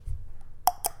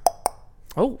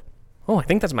Oh, I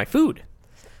think that's my food.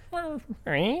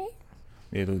 Here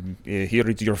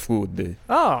is your food.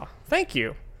 Oh, thank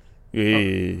you.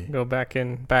 Go back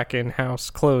in house,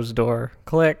 close door,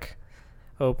 click,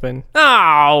 open.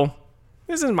 Oh,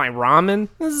 this is my ramen.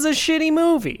 This is a shitty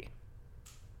movie.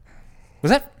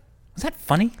 Was that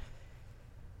funny?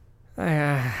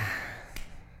 I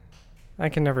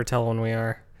can never tell when we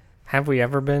are. Have we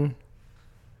ever been?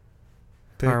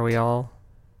 Are we all?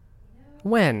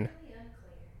 When?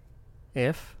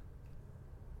 If?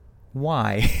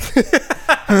 Why?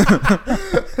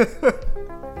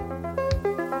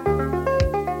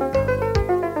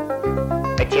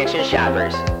 Attention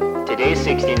shoppers. Today's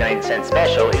 69-cent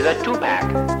special is a 2-pack.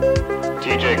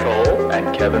 TJ Cole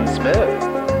and Kevin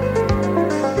Smith.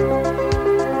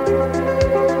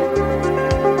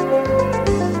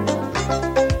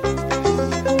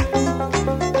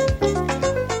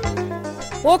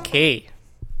 Okay.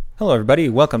 Hello, everybody.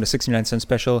 Welcome to 69 Cent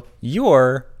Special,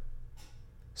 your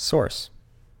source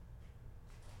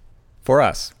for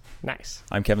us. Nice.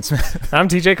 I'm Kevin Smith. I'm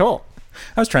TJ Cole.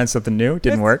 I was trying something new.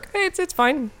 Didn't work. Hey, it's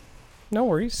fine. No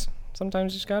worries.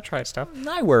 Sometimes you just gotta try stuff.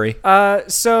 I worry.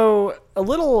 So a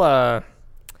little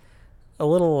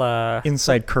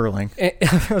Inside curling.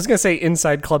 I was gonna say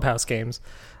inside clubhouse games.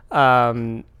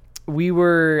 We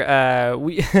were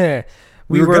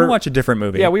We were going to watch a different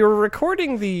movie. Yeah, we were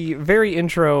recording the very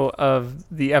intro of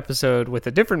the episode with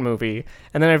a different movie,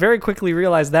 and then I very quickly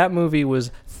realized that movie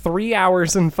was 3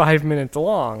 hours and 5 minutes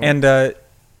long. And I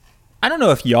don't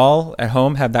know if y'all at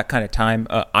home have that kind of time.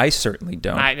 I certainly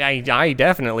don't. I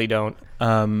definitely don't.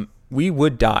 We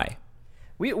would die.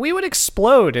 We would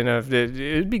explode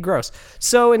it'd be gross.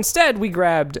 So instead, we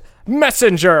grabbed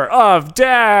Messenger of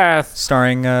Death,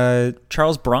 Starring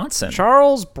Charles Bronson.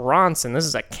 Charles Bronson. This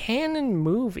is a canon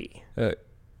movie. It's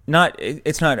not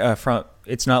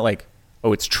like,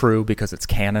 oh, it's true because it's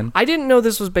canon. I didn't know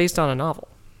this was based on a novel.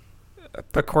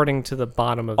 According to the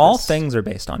bottom of All this. things are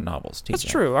based on novels, TJ. That's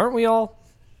true, aren't we all?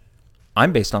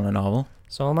 I'm based on a novel.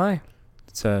 So am I.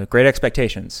 It's Great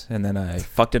Expectations, and then I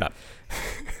fucked it up.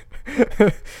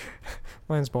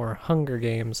 Mine's more Hunger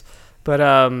Games, but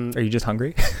Are you just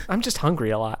hungry? I'm just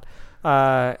hungry a lot,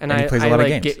 and he I plays a lot of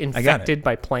like games. get infected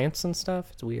by plants and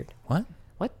stuff. It's weird. What?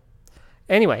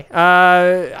 Anyway,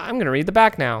 I'm gonna read the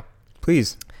back now.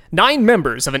 Please. 9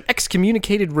 members of an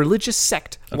excommunicated religious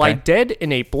sect lie dead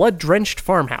in a blood-drenched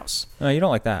farmhouse. No, you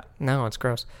don't like that. No, it's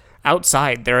gross.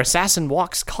 Outside, their assassin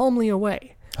walks calmly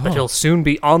away, but he'll soon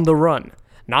be on the run.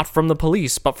 Not from the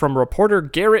police, but from reporter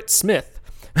Garrett Smith,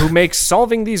 who makes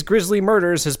solving these grisly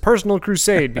murders his personal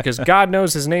crusade because God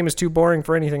knows his name is too boring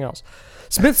for anything else.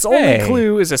 Smith's only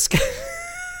clue is a...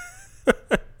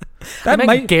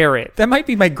 Garrett. That might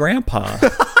be my grandpa.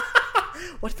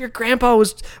 What if your grandpa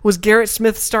was Garrett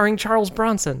Smith starring Charles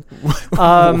Bronson?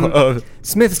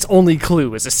 Smith's only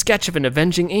clue is a sketch of an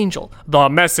avenging angel, the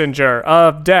Messenger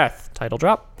of Death. Title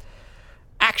drop.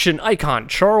 Action icon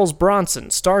Charles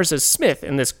Bronson stars as Smith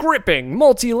in this gripping,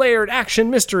 multi-layered action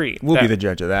mystery. We'll be the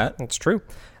judge of that. That's true.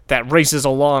 That races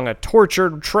along a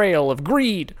tortured trail of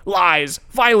greed, lies,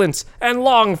 violence, and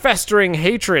long festering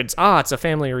hatreds. It's a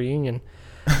family reunion.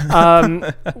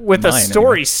 With a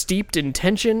story steeped in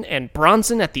tension and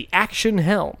Bronson at the action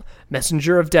helm,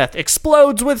 Messenger of Death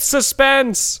explodes with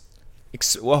suspense.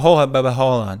 Hold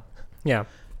on. Yeah.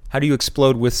 How do you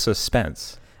explode with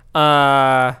suspense?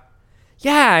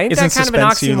 Yeah, ain't Isn't that kind of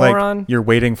an suspense oxymoron? you're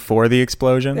waiting for the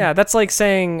explosion? Yeah, that's like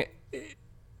saying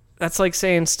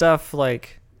stuff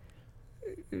like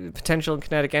potential and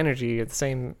kinetic energy at the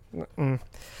same...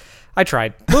 I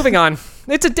tried. Moving on.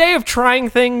 It's a day of trying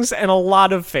things and a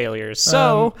lot of failures.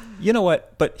 So, you know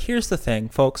what? But here's the thing,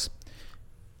 folks.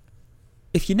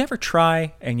 If you never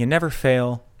try and you never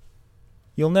fail,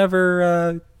 you'll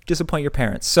never disappoint your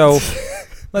parents. So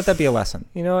let that be a lesson.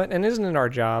 You know what? And isn't it our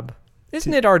job?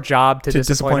 Isn't it our job to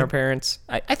disappoint our parents?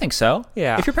 I think so.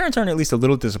 Yeah. If your parents aren't at least a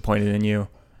little disappointed in you,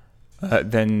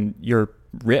 then you're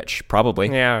rich, probably.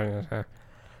 Yeah.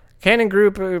 Canon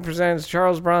Group presents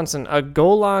Charles Bronson, a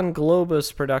Golan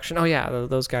Globus production. Oh, yeah,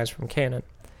 those guys from Canon.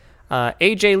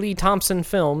 A.J. Lee Thompson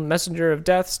film, Messenger of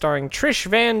Death, starring Trish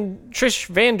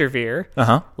Vanderveer,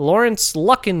 Lawrence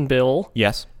Luckinbill,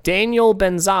 Yes. Daniel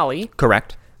Benzali,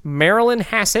 Correct. Marilyn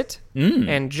Hassett,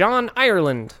 and John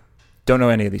Ireland. Don't know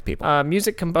any of these people.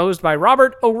 Music composed by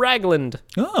Robert O'Ragland.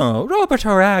 Oh, Robert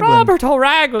O'Ragland. Robert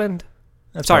O'Ragland.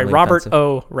 Sorry, Robert offensive.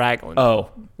 O. Ragland.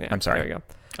 Oh, Yeah, I'm sorry. There you go.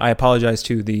 I apologize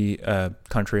to the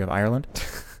country of Ireland.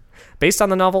 Based on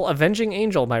the novel Avenging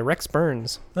Angel by Rex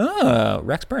Burns. Oh,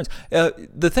 Rex Burns.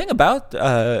 The thing about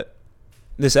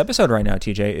this episode right now,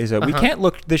 TJ, is we can't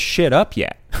look this shit up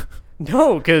yet.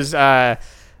 No, because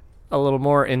a little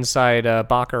more inside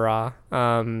Baccarat.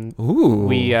 Ooh.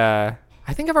 I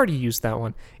think I've already used that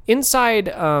one. Inside,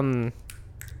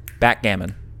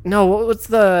 Backgammon. no, what's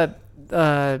the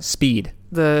Speed.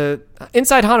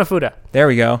 Inside Hanafuda, There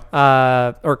we go.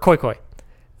 or Koi Koi.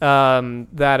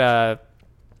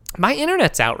 My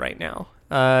internet's out right now.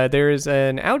 There's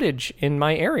an outage in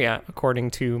my area,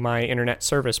 according to my internet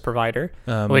service provider,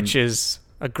 which is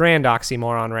a grand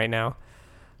oxymoron right now.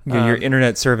 Your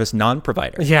internet service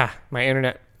non-provider. Yeah, my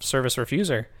internet service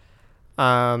refuser.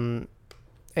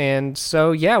 And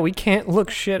so, yeah, we can't look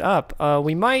shit up.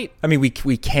 We might... I mean, we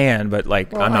can, but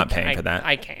like well, I'm not paying for that.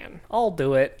 I can. I'll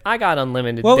do it. I got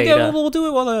unlimited Well, data. yeah, we'll do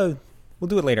it we'll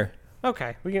do it later.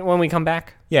 Okay, when we come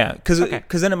back? Yeah, because Okay.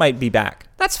 then it might be back.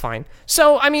 That's fine.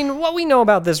 So, I mean, what we know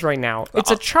about this right now,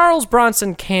 it's a Charles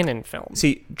Bronson canon film.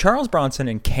 See, Charles Bronson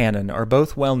and Cannon are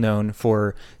both well known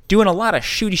for doing a lot of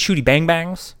shooty bang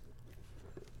bangs.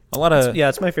 A lot of Yeah,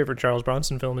 it's my favorite Charles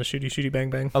Bronson film is Shooty Shooty Bang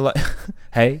Bang. a lot.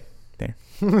 Hey, there.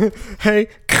 Hey.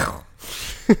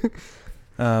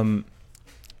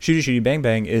 Shooty Bang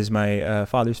Bang is my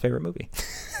father's favorite movie.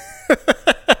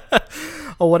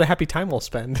 Oh, what a happy time we'll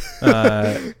spend.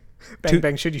 Bang Toot-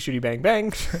 Bang Shooty Shooty Bang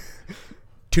Bang.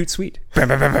 Toot Sweet.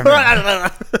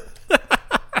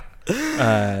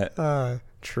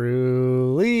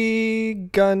 Truly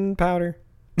gunpowder.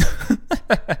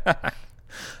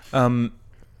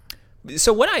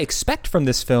 So what I expect from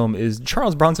this film is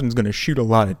Charles Bronson is going to shoot a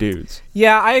lot of dudes.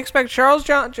 Yeah, I expect Charles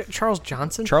Johnson. Charles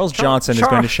Johnson is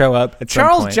going to show up at some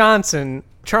point.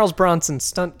 Charles Bronson's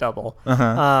stunt double,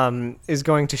 is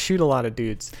going to shoot a lot of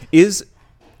dudes. Is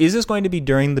this going to be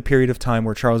during the period of time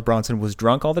where Charles Bronson was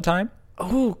drunk all the time?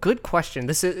 Oh, good question.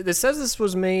 This says this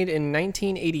was made in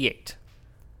 1988.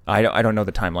 I don't know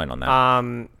the timeline on that.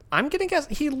 I'm gonna guess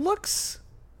he looks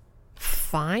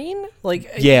fine. Like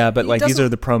yeah, but he like these doesn't- are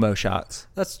the promo shots.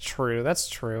 That's true. That's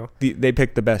true. They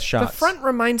picked the best The shots. front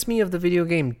reminds me of the video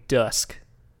game Dusk.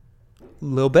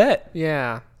 Little bit.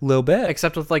 Yeah, Little bit.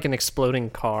 except with like an exploding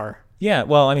car. Yeah,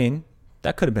 well, I mean,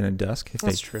 that could have been in Dusk if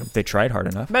That's true. if they tried hard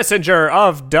enough. Messenger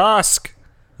of Dusk.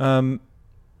 So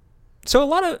a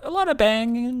lot of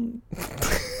banging.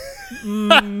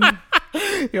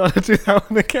 You want to do that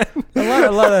one again?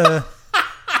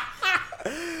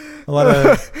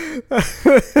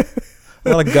 A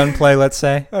lot of gunplay, let's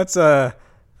say.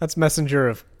 That's Messenger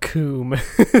of Coom.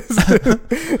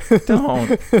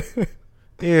 Don't.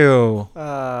 Ew.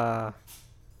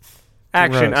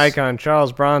 Action Gross. icon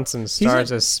Charles Bronson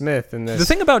stars a- as Smith in The this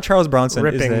thing about Charles Bronson is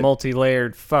ripping that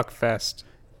multi-layered fuckfest.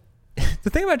 the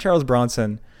thing about Charles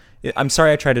Bronson. I'm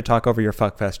sorry I tried to talk over your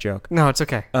fuckfest joke. No, it's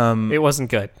okay. It wasn't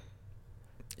good.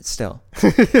 Still,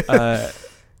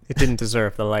 It didn't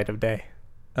deserve the light of day.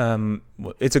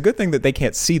 it's a good thing that they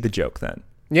can't see the joke then.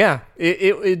 Yeah,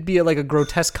 it'd be like a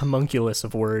grotesque homunculus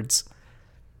of words.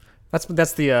 That's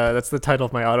the title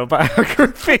of my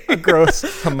autobiography.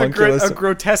 Gross homunculus. A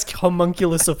grotesque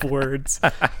homunculus of words.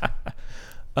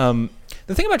 The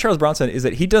thing about Charles Bronson is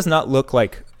that he does not look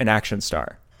like an action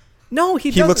star. No,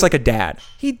 he He looks like a dad.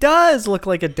 He does look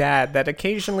like a dad that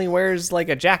occasionally wears like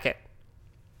a jacket.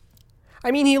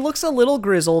 I mean, he looks a little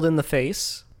grizzled in the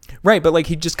face. Right, but like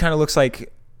he just kind of looks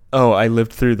like, oh, I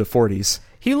lived through the 40s.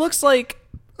 He looks like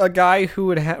a guy who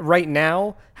would right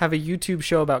now have a YouTube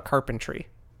show about carpentry.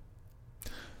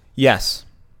 Yes.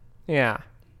 Yeah.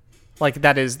 Like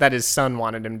that his son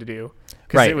wanted him to do.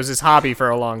 Because Right. it was his hobby for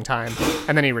a long time.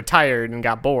 And then he retired and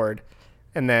got bored.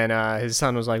 And then his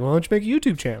son was like, well, why don't you make a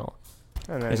YouTube channel?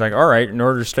 And then He's like, all right, in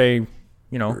order to stay,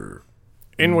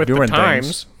 in with the doing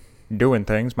times. doing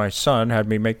things, my son had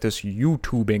me make this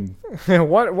YouTubing.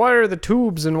 What are the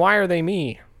tubes and why are they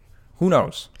me? Who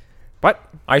knows? What?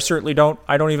 I certainly don't.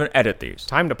 I don't even edit these.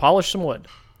 Time to polish some wood.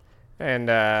 And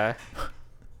then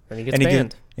he gets And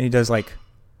banned. he does like.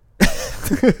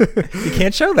 You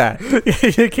can't show that.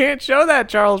 You can't show that,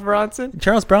 Charles Bronson.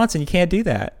 Charles Bronson, you can't do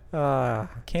that. Uh,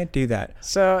 Can't do that.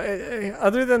 so,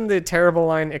 other than the terrible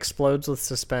line explodes with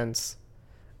suspense,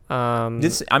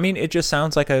 It just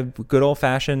sounds like a good old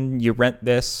fashioned. You rent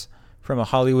this from a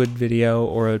Hollywood video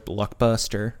or a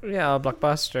Blockbuster, yeah, a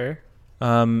blockbuster.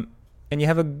 and you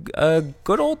have a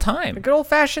good old time. A good old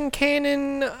fashioned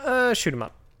canon shoot 'em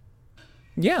up.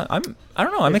 Yeah, I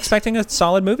don't know. I'm expecting a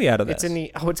solid movie out of this.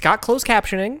 It's got closed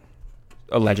captioning,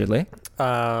 Allegedly.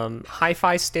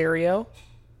 hi-fi stereo.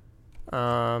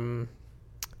 We'll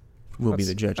be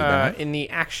the judge of that. In the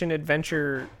action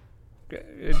adventure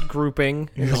grouping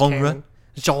in the Genre. canon.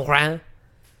 Genre.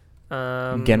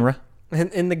 Genra.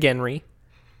 In the Genry.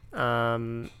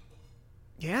 Yeah,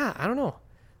 I don't know.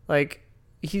 Like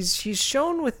he's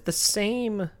shown with the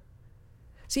same.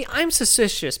 See, I'm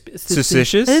suspicious.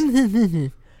 Suspicious?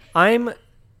 I'm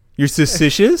You're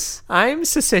suspicious?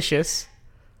 suspicious.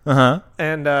 Uh-huh.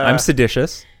 And I'm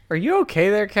seditious. are you okay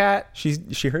there, Kat? She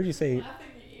heard you say...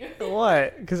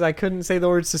 What? Because I couldn't say the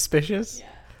word suspicious? Yeah.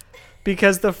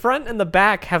 Because the front and the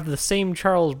back have the same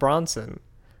Charles Bronson.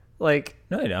 Like...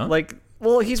 No, they don't. Like,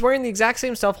 well, he's wearing the exact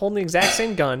same stuff, holding the exact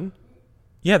same gun.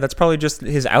 Yeah, that's probably just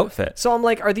his outfit. So I'm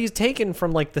like, are these taken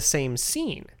from, like, the same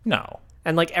scene? No.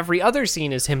 And, like, every other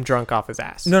scene is him drunk off his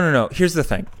ass. No. Here's the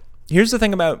thing. Here's the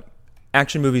thing about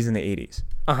action movies in the 80s.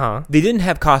 Uh-huh. They didn't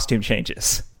have costume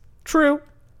changes. True.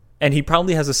 And he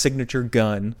probably has a signature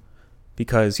gun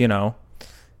because, you know...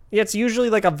 Yeah, it's usually,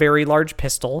 like, a very large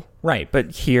pistol. Right, but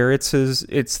here it's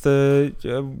the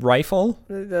rifle.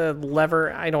 The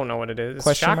lever, I don't know what it is.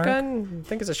 Question mark? Shotgun? I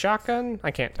think it's a shotgun?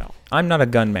 I can't tell. I'm not a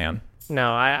gun man.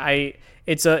 No,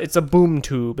 it's a boom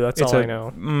tube. That's all I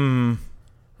know.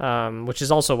 Which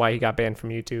is also why he got banned from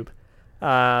YouTube.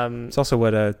 It's also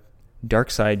what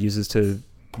Darkseid uses to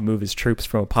move his troops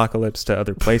from Apocalypse to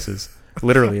other places.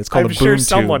 Literally, it's called I'm a boom sure tube.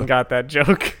 someone got that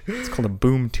joke. It's called a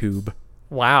boom tube.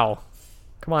 Wow.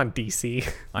 Come on,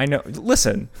 DC. I know.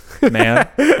 Listen, man.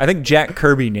 I think Jack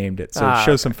Kirby named it, so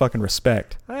show some fucking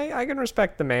respect. I can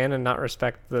respect the man and not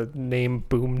respect the name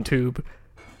Boom Tube.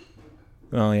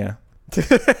 Oh, yeah.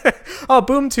 Oh,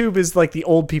 Boom Tube is like the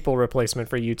old people replacement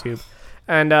for YouTube.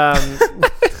 And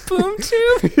Boom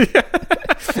tube?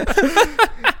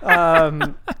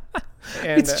 and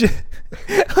It's just...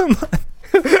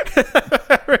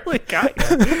 really got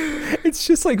you. It's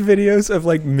just like videos of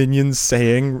like minions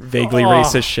saying vaguely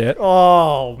racist shit.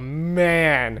 Oh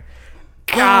man,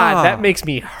 God, that makes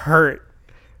me hurt.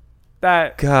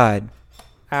 That God,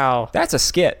 ow, that's a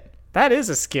skit. that is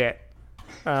a skit.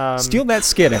 Steal that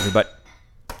skit, everybody.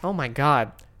 Oh my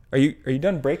God. Are you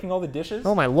done breaking all the dishes?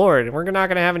 Oh my Lord, we're not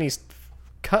gonna have any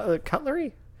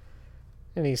cutlery,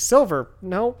 any silver.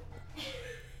 No.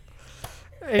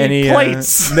 Any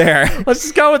plates. There. Let's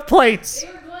just go with plates. They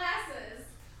were glasses.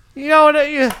 You know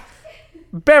what?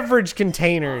 Beverage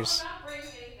containers. I'm not breaking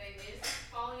anything. They're just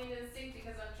falling into the sink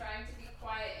because I'm trying to be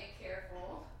quiet and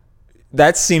careful.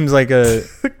 That seems like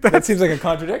a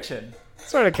contradiction.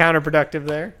 Sort of counterproductive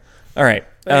there. All right.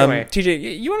 Anyway.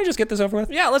 TJ, you want to just get this over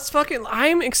with? Yeah, let's fucking.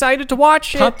 I'm excited to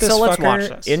watch it. Pop this so let's fucker watch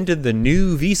this. into the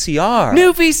new VCR.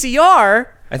 New VCR.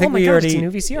 I think oh my we God, already it's a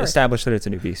new VCR. established that it's a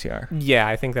new VCR. Yeah,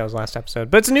 I think that was last episode.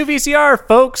 But it's a new VCR,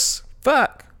 folks.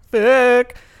 Fuck.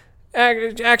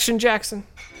 Action Jackson.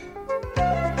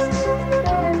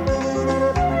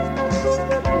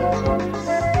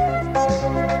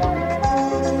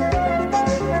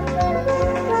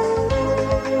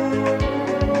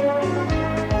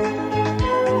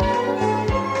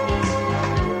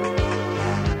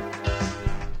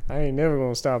 I ain't never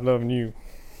gonna stop loving you,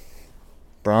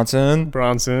 Bronson.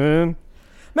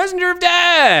 Messenger of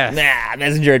Death. Nah,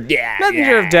 Messenger of Death.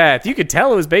 Messenger of Death. You could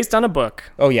tell it was based on a book.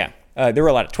 Oh, yeah. There were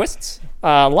a lot of twists,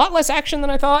 A lot less action than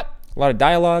I thought. a lot of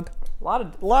dialogue. A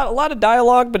lot of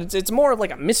dialogue, but it's more of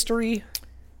like a mystery.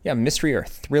 Yeah, mystery or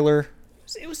thriller.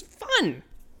 It was fun.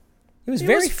 It was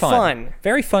very was fun. fun.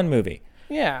 Very fun movie.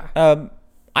 Yeah.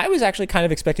 I was actually kind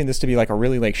of expecting this to be like a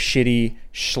really like shitty,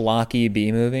 schlocky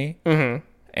B movie. Mm-hmm.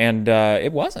 And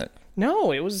it wasn't.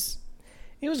 No, it was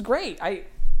great. Hold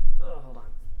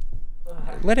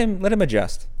on. Let him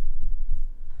adjust.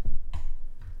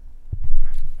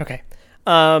 Okay.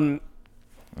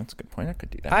 That's a good point. I could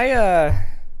do that.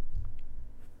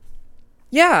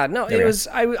 Yeah, no, There it we was.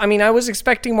 I mean, I was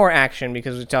expecting more action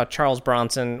because we saw Charles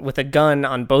Bronson with a gun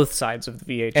on both sides of the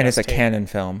VHS And it's a tape. canon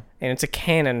film. And it's a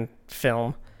canon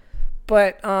film.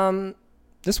 But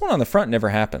This one on the front never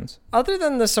happens. other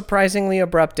than the surprisingly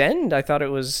abrupt end, I thought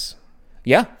it was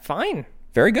Yeah, fine.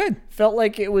 very good. Felt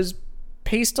like it was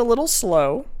paced a little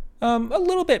slow. A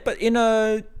little bit, but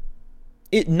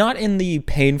not in the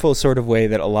painful sort of way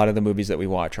that a lot of the movies that we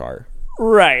watch are.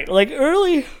 Right, like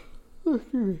early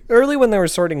when they were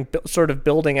sort of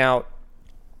building out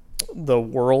the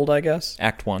world, I guess.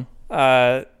 Act 1.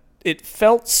 It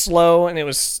felt slow and it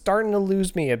was starting to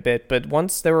lose me a bit. But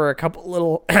once there were a couple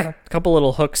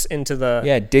little hooks into the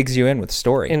Yeah, it digs you in with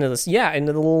story. into the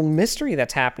little mystery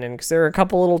that's happening, because there are a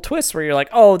couple little twists where you're like,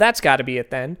 oh, that's got to be it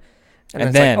then. And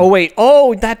it's then- like, oh wait,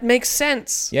 oh, that makes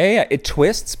sense. Yeah. It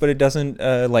twists, but it doesn't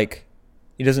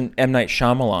it doesn't M. Night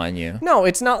Shyamalan you. No,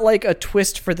 it's not like a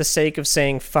twist for the sake of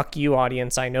saying "fuck you,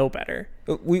 audience, I know better."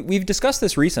 We've discussed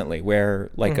this recently,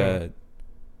 where like a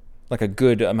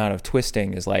good amount of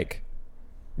twisting is like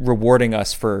rewarding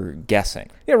us for guessing.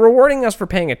 Yeah, rewarding us for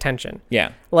paying attention.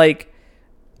 Yeah. Like,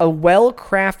 a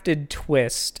well-crafted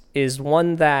twist is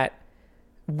one that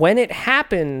when it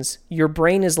happens, your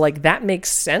brain is like, that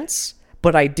makes sense,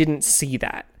 but I didn't see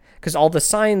that. Because all the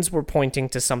signs were pointing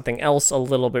to something else a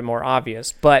little bit more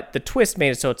obvious. But the twist made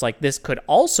it so it's like, this could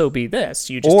also be this.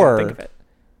 You just didn't think of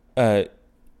it.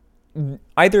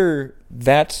 Either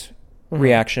that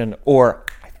reaction or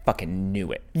I fucking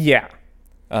knew it. Yeah.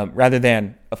 Rather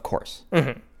than, of course.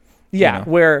 Yeah, know?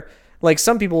 where like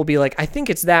some people will be like, I think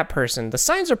it's that person. The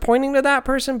signs are pointing to that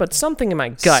person, but something in my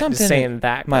gut is saying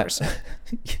that person.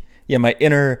 Yeah, my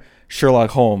inner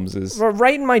Sherlock Holmes is...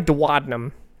 Right in my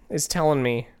duodenum is telling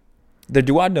me. The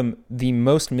duodenum, the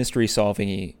most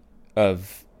mystery-solving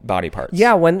of body parts.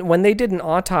 Yeah, when they did an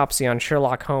autopsy on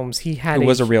Sherlock Holmes, he had It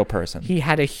was a real person. He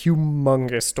had a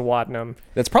humongous duodenum.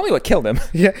 That's probably what killed him.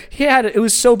 Yeah, he had it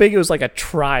was so big it was like a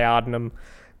triodnum.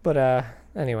 But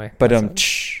anyway. But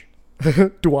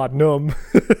duodenum.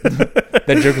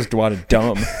 that joke was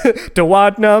duodenum.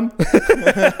 Duodenum.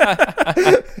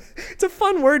 It's a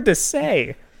fun word to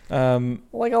say.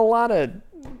 Like a lot of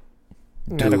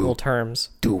medical terms.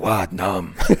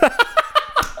 Duodenum.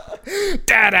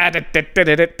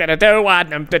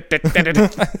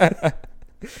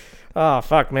 Oh,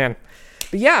 fuck, man.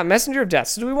 But yeah, Messenger of Death.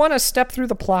 So do we want to step through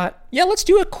the plot? Yeah, let's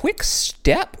do a quick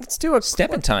step. Let's do a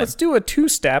step in time. Let's do a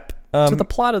two-step to the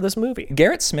plot of this movie.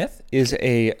 Garrett Smith is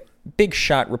a big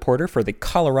shot reporter for the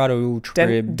Colorado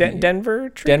Tribune. Denver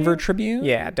Tribune? Denver Tribune?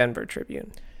 Yeah, Denver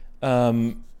Tribune.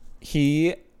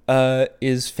 He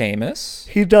is famous.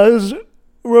 He does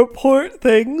report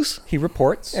things. He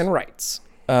reports. And writes.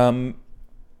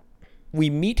 We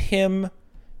meet him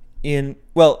in...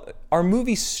 Well, our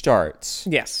movie starts...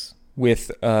 Yes.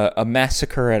 With a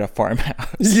massacre at a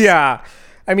farmhouse. Yeah.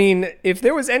 I mean, if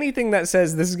there was anything that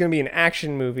says this is going to be an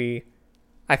action movie,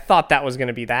 I thought that was going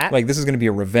to be that. Like, this is going to be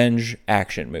a revenge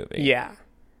action movie. Yeah.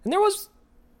 And there was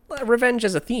revenge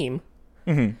as a theme.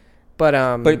 Mm-hmm.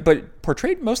 But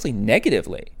portrayed mostly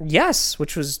negatively. Yes,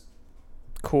 which was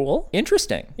cool.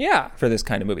 Interesting. Yeah. For this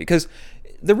kind of movie. Because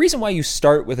the reason why you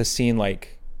start with a scene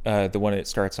like the one it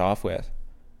starts off with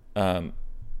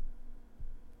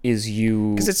is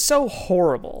because it's so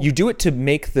horrible. You do it to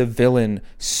make the villain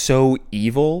so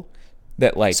evil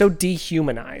that, like... So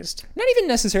dehumanized. Not even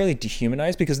necessarily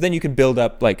dehumanized, because then you can build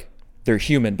up, like, they're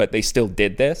human, but they still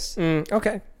did this.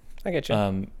 Okay. I get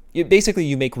you. Basically,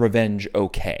 you make revenge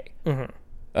okay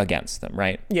against them,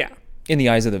 right? Yeah. In the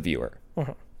eyes of the viewer.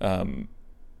 Because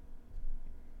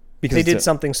because they did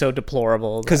something so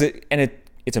deplorable. Because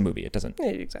it's a movie. It doesn't... Yeah,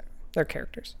 exactly. They're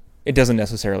characters. It doesn't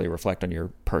necessarily reflect on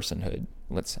your personhood,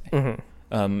 let's say.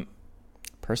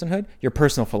 Personhood? Your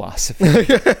personal philosophy.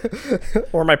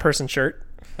 Or my person shirt.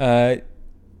 Well,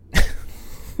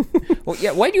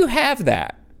 yeah, why do you have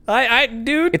that?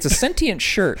 Dude. It's a sentient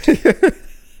shirt.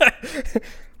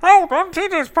 Oh, come see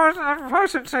this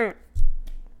person suit.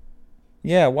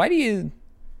 Yeah, why do you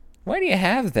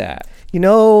have that? You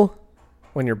know,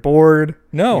 when you're bored,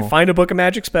 No. you find a book of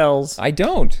magic spells. I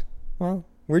don't. Well,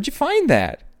 Where'd you find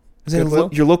that? Was it Goodwill?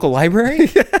 your local library?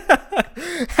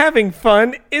 having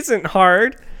fun isn't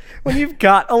hard when you've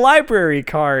got a library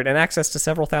card and access to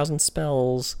several thousand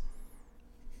spells.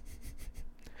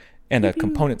 And a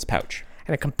components pouch.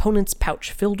 And a components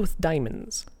pouch filled with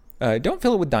diamonds. Don't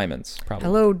fill it with diamonds, probably.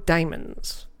 Hello,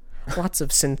 diamonds. Lots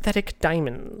of synthetic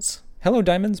diamonds. Hello,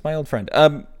 diamonds, my old friend.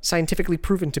 Scientifically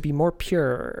proven to be more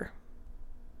pure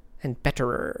and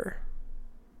betterer.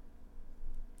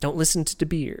 Don't listen to De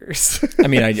Beers. I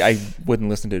mean, I wouldn't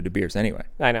listen to De Beers anyway.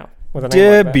 I know. With a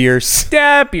name like that.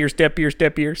 Beers. De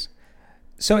Beers.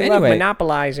 So We love anyway,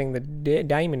 monopolizing the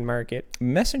diamond market.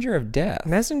 Messenger of Death.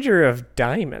 Messenger of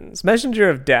Diamonds. Messenger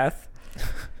of Death.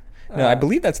 No, I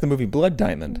believe that's the movie Blood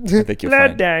Diamond. I think you'll Blood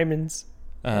find. Diamonds.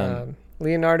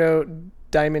 Leonardo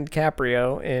Diamond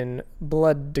Caprio in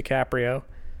Blood DiCaprio.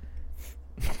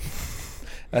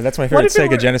 That's my What favorite if it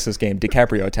Sega were- Genesis game,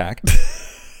 DiCaprio Attack.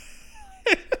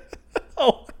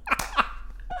 Oh.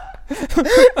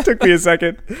 Took me a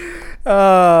second.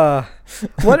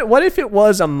 What if it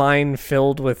was a mine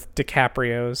filled with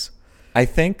DiCaprios? I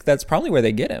think that's probably where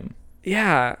they get him.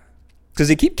 Yeah, Because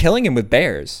they keep killing him with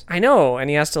bears. I know. And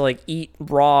he has to like eat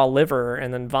raw liver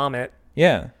and then vomit.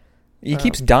 Yeah. He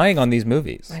keeps dying on these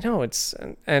movies. I know. It's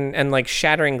and like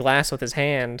shattering glass with his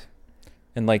hand.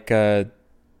 And like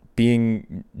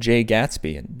being Jay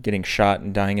Gatsby and getting shot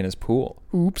and dying in his pool.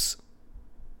 Oops.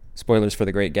 Spoilers for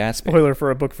The Great Gatsby. Spoiler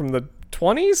for a book from the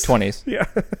 20s? 20s. Yeah.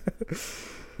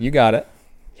 You got it.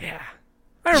 Yeah.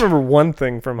 I remember one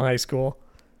thing from high school.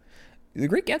 The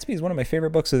Great Gatsby is one of my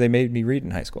favorite books that they made me read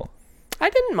in high school. I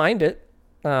didn't mind it.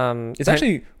 It's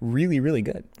actually really, really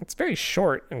good. It's very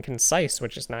short and concise,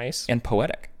 which is nice. And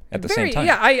poetic at the same time.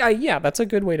 Yeah, yeah, that's a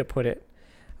good way to put it.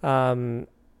 I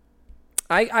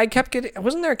kept getting.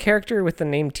 Wasn't there a character with the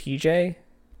name TJ?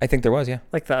 I think there was, yeah.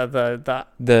 Like the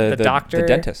doctor, the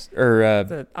dentist, or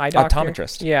the eye doctor?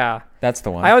 optometrist. Yeah, That's the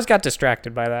one. I always got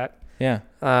distracted by that. Yeah.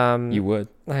 You would.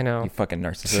 I know. You fucking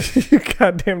narcissist. You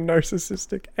goddamn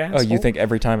narcissistic asshole. Oh, you think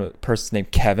every time a person's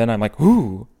named Kevin, I'm like,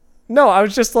 ooh, No, I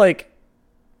was just like,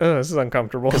 oh, this is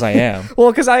uncomfortable. because I am.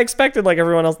 Well, because I expected like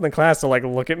everyone else in the class to like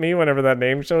look at me whenever that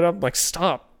name showed up. Like,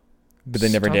 stop. But they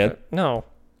never Stop did. it. No. No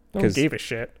one 'Cause- gave a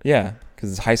shit. Yeah,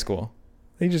 because it's high school.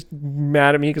 They just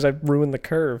mad at me because I ruined the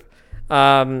curve.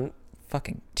 Fucking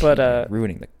Fucking But, team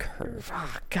ruining the curve.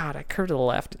 oh, God, I curved to the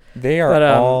left. They are but,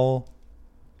 all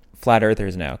flat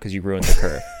earthers now because you ruined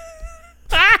the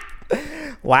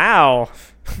curve. Wow.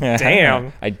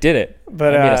 Damn. I did it.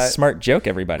 But, I made a smart joke,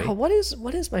 everybody. Oh, what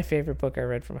is my favorite book I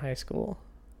read from high school?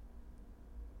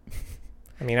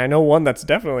 I mean, I know one that's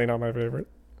definitely not my favorite.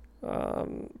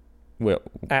 Well,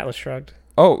 Atlas Shrugged.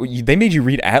 they made you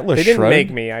read Atlas They didn't Shrugged?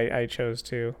 make me. I chose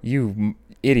to. You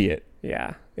idiot.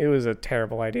 Yeah. It was a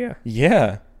terrible idea.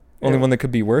 Yeah. Only Yeah. one that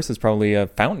could be worse is probably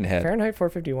Fountainhead. Fahrenheit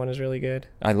 451 is really good.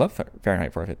 I love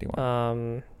Fahrenheit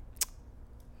 451.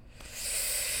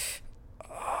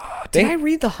 Did I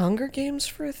read The Hunger Games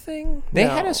for a thing? They No.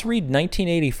 had us read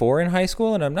 1984 in high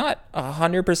school, and I'm not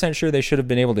 100% sure they should have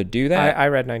been able to do that. I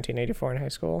read 1984 in high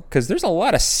school. Because there's a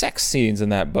lot of sex scenes in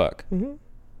that book. Mm-hmm.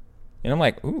 And I'm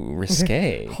like, ooh,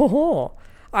 risque.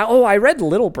 I read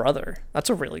Little Brother. That's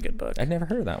a really good book. I've never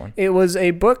heard of that one. It was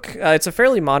a book. It's a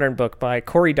fairly modern book by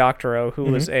Cory Doctorow, who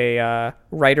was a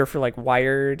writer for like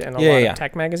Wired and a lot of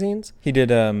tech magazines. He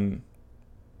did.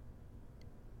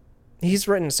 He's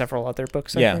written several other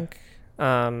books, I Yeah. think.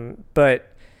 But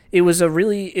it was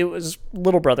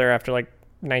Little Brother after like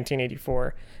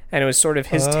 1984, and it was sort of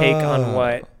his take on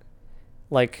what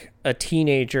like a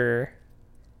teenager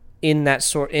in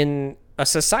a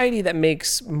society that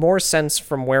makes more sense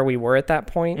from where we were at that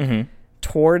point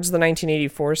towards the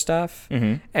 1984 stuff.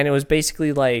 And it was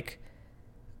basically like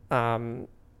talking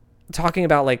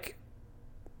about like,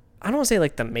 I don't want to say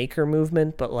like the maker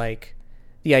movement, but like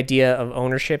the idea of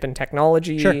ownership and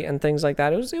technology and things like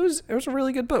that. It was a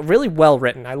really good book, really well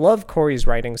written. I love Corey's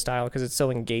writing style because it's so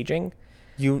engaging.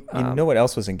 You know what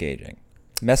else was engaging?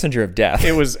 Messenger of Death.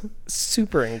 It was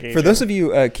super engaging. For those of you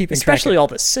keeping especially track, all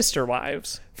the sister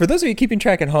wives. for those of you keeping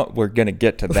track at home, we're gonna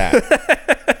get to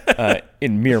that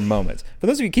in mere moments. For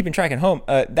those of you keeping track at home,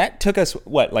 that took us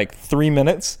like 3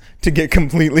 minutes to get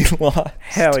completely lost.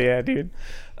 Hell yeah, dude.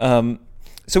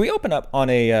 So we open up on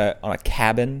a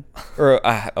cabin or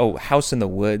a house in the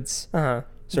woods. Uh-huh.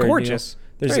 Sort of Gorgeous.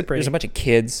 deal. Very pretty. There's a bunch of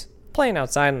kids Playing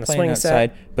outside in the playing swing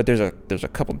outside, set. but there's a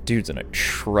couple dudes in a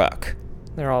truck.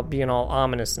 They're all being all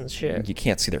ominous and shit. You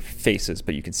can't see their faces,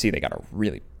 but you can see they got a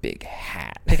really big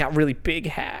hat. They got really big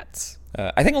hats.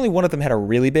 I think only one of them had a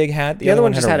really big hat. The other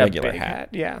one just had a regular big hat. hat.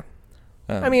 Yeah.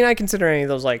 I mean, I consider any of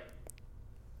those like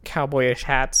cowboyish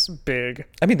hats big.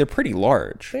 I mean, they're pretty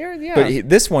large. They are, yeah. But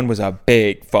this one was a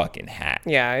big fucking hat.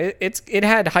 Yeah, it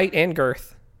had height and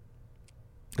girth.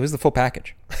 It was the full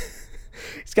package.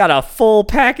 He's got a full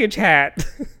package hat.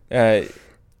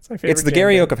 It's my favorite. It's the jam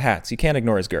Gary band. Oak of hats. You can't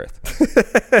ignore his girth.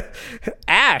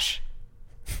 Ash.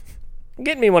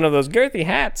 Get me one of those girthy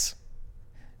hats.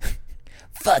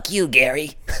 Fuck you,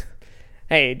 Gary.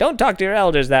 Hey, don't talk to your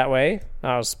elders that way.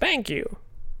 I'll spank you.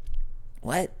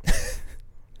 What?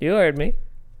 You heard me.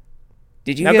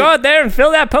 Did you Now go out there and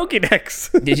fill that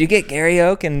Pokédex. Did you get Gary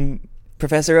Oak and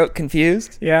Professor Oak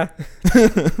confused? Yeah.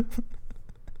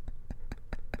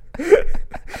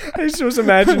 I just was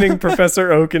imagining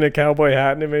Professor Oak in a cowboy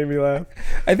hat, and it made me laugh.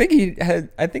 I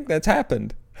think that's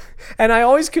happened. And I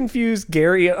always confuse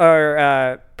Gary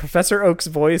or Professor Oak's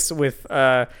voice with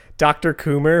Dr.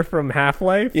 Coomer from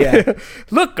Half-Life. Yeah.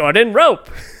 Look, Gordon, rope.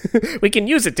 We can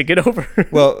use it to get over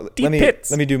Well, deep pits.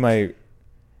 let me do my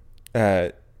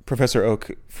Professor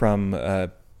Oak from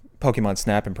Pokemon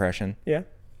Snap impression. Yeah.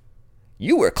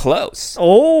 You were close.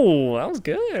 Oh, that was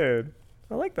good.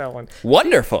 I like that one.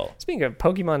 Wonderful. Speaking of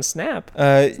Pokemon Snap,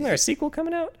 isn't there a sequel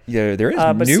coming out? Yeah, there is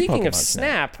But new speaking Pokemon of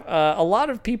Snap, a lot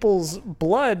of people's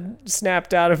blood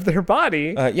snapped out of their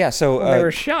body So when they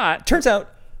were shot. turns out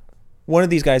one of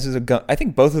these guys is a gun. I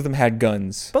think both of them had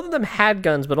guns. Both of them had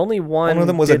guns, but only one of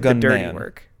them was did a gun the dirty man.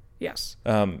 work. Yes.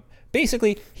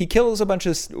 Basically, he kills a bunch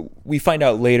of. We find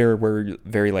out later were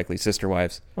very likely sister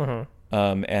wives, and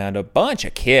a bunch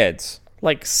of kids.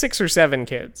 Like 6 or 7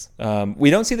 kids. We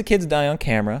don't see the kids die on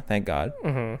camera, thank God.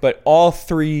 But all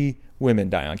 3 women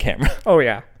die on camera. Oh,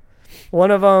 yeah.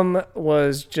 One of them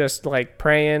was just like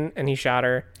praying, and he shot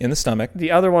her. In the stomach.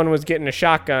 The other one was getting a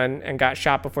shotgun and got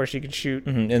shot before she could shoot.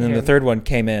 And then the third one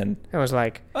came in. I was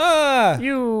like, Ah!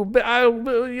 you'll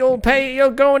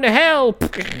go into hell.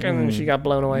 And then she got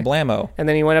blown away. Blammo. And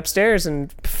then he went upstairs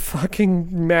and fucking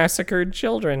massacred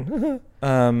children.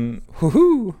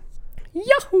 Hoo-hoo.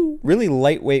 Yahoo! Really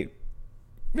lightweight,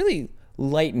 really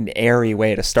light and airy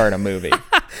way to start a movie.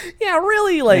 Yeah,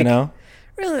 really like, You know?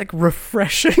 really like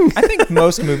refreshing. I think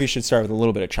most movies should start with a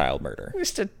little bit of child murder.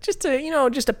 just a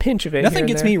pinch of it. Nothing here and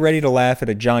gets there. me ready to laugh at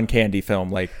a John Candy film.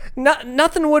 Like,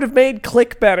 Nothing would have made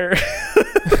Click better.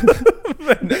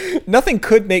 nothing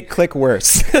could make Click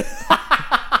worse.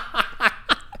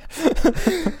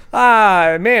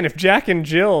 Man, if Jack and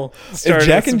Jill started If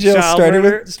Jack and Jill child started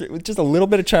murder- with just a little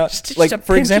bit of child, just like a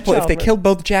for pinch of example, if child they murder. killed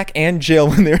both Jack and Jill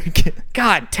when they were kids,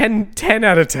 God, 10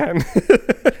 out of 10. and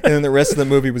then the rest of the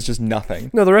movie was just nothing,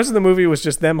 No, the rest of the movie was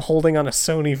just them holding on a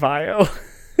Sony Vaio.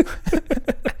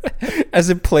 as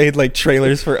it played like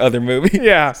trailers for other movies.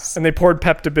 Yeah, and they poured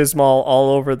Pepto-Bismol all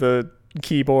over the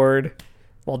keyboard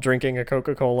while drinking a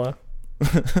Coca-Cola.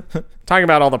 Talking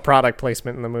about all the product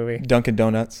placement in the movie. Dunkin'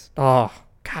 Donuts. Oh,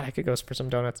 God, I could go for some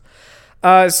donuts.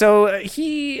 So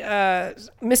he,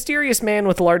 mysterious man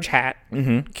with a large hat,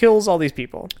 kills all these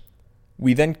people.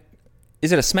 We then,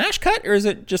 is it a smash cut or is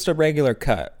it just a regular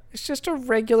cut It's just a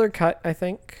regular cut, I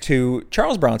think. to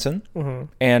Charles Bronson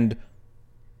and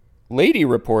lady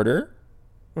reporter?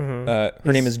 Her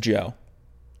name is Jo.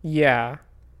 Yeah.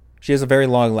 She has a very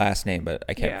long last name, but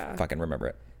I can't Yeah. fucking remember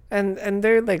it. And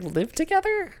they're like live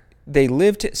together? They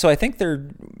lived, so I think they're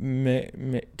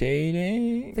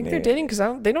dating. I think they're dating because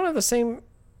they don't have the same.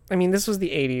 I mean, this was the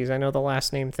 80s. I know the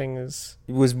last name thing is,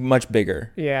 It was much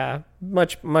bigger. yeah,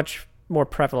 much more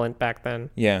prevalent back then.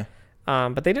 Yeah.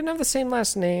 But they didn't have the same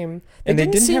last name. And they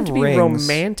didn't seem have to be rings.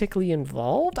 romantically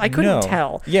involved. I couldn't No.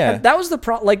 tell. Yeah. And that was the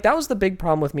that was the big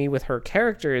problem with me with her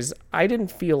character is I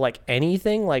didn't feel like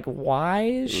anything. Like, why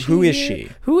is she? Who is here? she?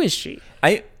 Who is she?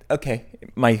 Okay,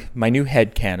 my new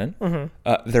head canon.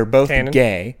 They're both Canon.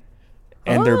 gay,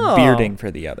 and they're Oh. bearding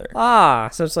for the other. Ah,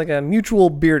 so it's like a mutual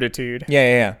bearditude.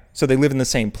 Yeah. So they live in the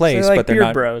same place, They're like but they're beard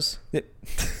not. bros.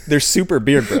 They're super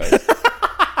beard bros.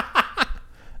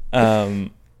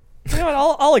 You know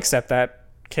what? I'll accept that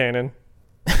canon.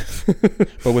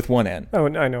 But with one N. Oh,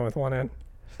 I know with one end.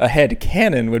 A head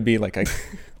cannon would be like a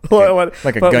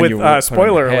like a but gun with, you would put on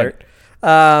spoiler your head. alert.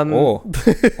 Oh.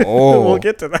 We'll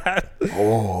get to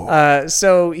that.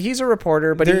 So he's a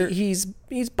reporter, but he's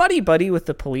buddy with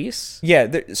the police.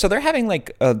 Yeah, so they're having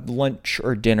like a lunch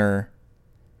or dinner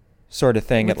sort of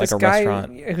thing With at like this a guy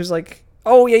restaurant. who's like,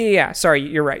 oh yeah. Sorry,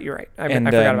 you're right. I And,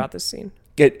 forgot about this scene.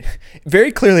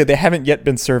 Very clearly they haven't yet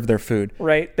been served their food.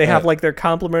 Right, they have like their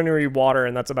complimentary water,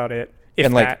 and that's about it. If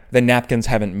And like that. the napkins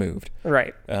haven't moved.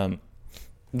 Right.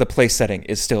 The place setting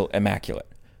is still immaculate.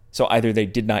 So either they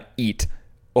did not eat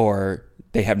or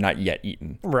they have not yet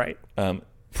eaten. Right.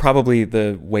 Probably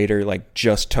the waiter like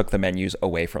just took the menus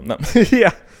away from them.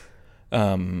 Yeah.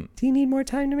 Do you need more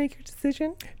time to make your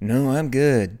decision? No, I'm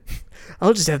good.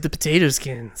 I'll just have the potato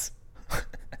skins.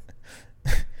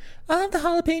 I'll have the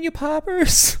jalapeno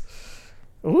poppers.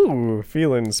 Ooh,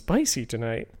 feeling spicy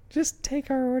tonight. Just take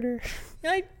our order.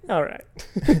 All right.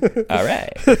 All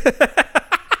right.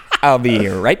 I'll be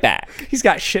right back. He's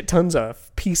got shit tons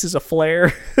of pieces of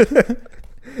flair.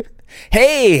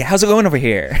 Hey, how's it going over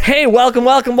here? Hey, welcome.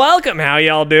 How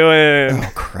y'all doing?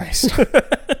 Oh, Christ.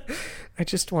 I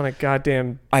just want a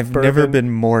goddamn I've bourbon. never been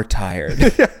more tired.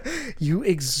 You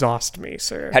exhaust me,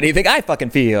 sir. How do you think I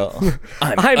fucking feel?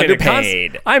 I'm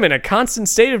underpaid. I'm in a constant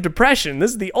state of depression.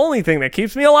 This is the only thing that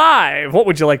keeps me alive. What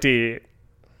would you like to eat?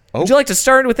 Would you like to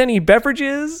start with any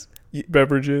beverages?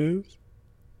 Beverages?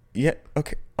 Yeah,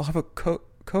 okay. I'll have a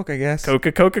Coke, I guess.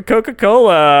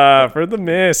 Coca-Cola for the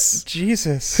miss.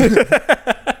 Jesus.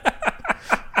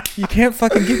 You can't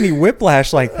fucking give me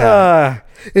whiplash like that.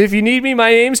 If you need me, my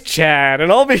name's Chad,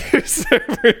 and I'll be your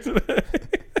server today.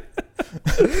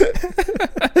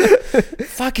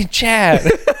 Fucking Chad.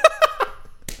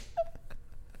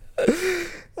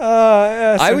 So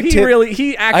I would he tip-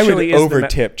 he I actually would is over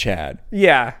tip Chad.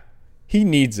 Yeah. He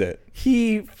needs it.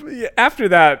 He after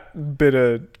that bit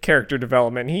of character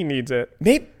development, he needs it.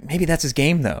 Maybe that's his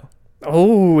game though.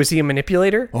 Oh, is he a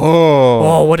manipulator? Oh,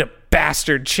 Oh, what a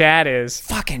bastard Chad is.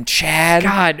 fucking Chad.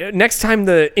 God, next time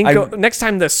the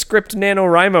script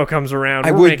NaNoWriMo comes around,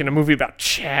 we're making a movie about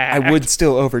Chad. I would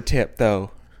still over tip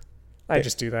though. I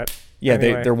just do that. Yeah,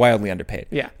 Anyway. they're wildly underpaid.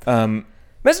 Yeah. Messenger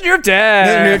Messenger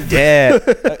of Death.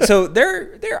 dead. So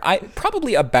they're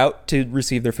probably about to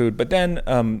receive their food, but then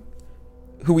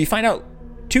who we find out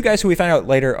two guys who we find out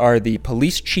later are the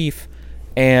police chief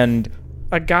and...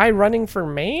 A guy running for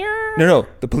mayor? No,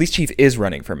 the police chief is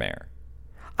running for mayor.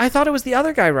 I thought it was the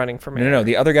other guy running for mayor. No,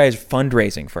 the other guy is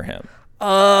fundraising for him.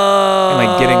 Oh, And,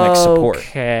 like, getting, like, support.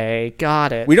 Okay,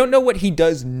 got it. We don't know what he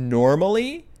does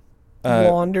normally.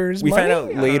 Launders We money? find out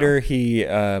I don't later he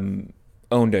owned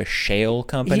a shale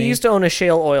company. He used to own a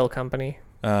shale oil company.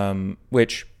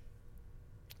 Which...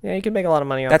 Yeah, you could make a lot of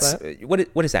money off That's... that.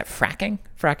 What is that, fracking?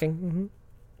 Fracking. Mm-hmm.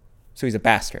 So he's a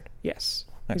bastard. Yes.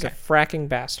 He's a Okay. fracking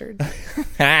bastard.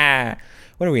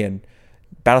 What are we in?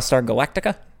 Battlestar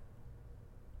Galactica?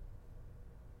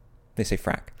 They say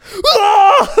frack.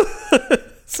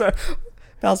 So,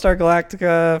 Battlestar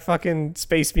Galactica, fucking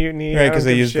Space Mutiny. Right, I because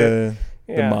don't they give a used shit.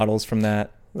 the Yeah. models from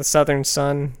that. The Southern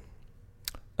Sun.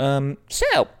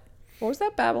 So What was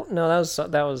that? No, that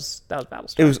was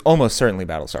Battlestar. it was almost certainly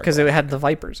Battlestar. Because it had the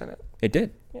Vipers in it. It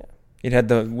did. Yeah. It had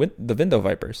the Vindo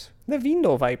Vipers. The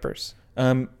Vindel Vipers.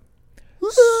 I'm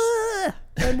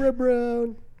Red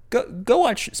Brown. go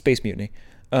watch Space Mutiny.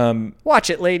 Watch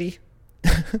it, lady.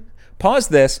 Pause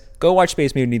this. Go watch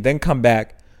Space Mutiny. Then come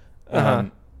back.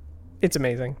 It's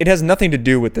amazing. It has nothing to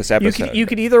do with this episode. You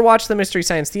could either watch the Mystery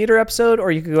Science Theater episode,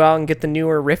 or you could go out and get the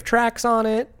newer riff tracks on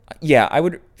it. Yeah, I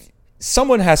would.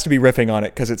 Someone has to be riffing on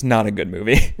it because it's not a good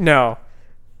movie. No,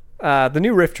 the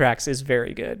new riff tracks is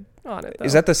very good on it. Though.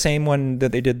 Is that the same one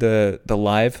that they did the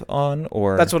live on,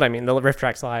 or That's what I mean. The riff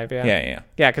tracks live. Yeah.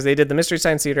 Yeah. Because they did the Mystery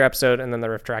Science Theater episode and then the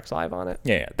riff tracks live on it.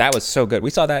 Yeah, that was so good. We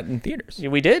saw that in theaters Yeah,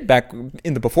 we did back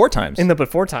in the before times. in the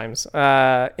before times.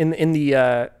 In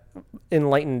the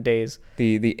enlightened days.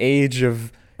 The age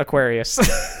of Aquarius.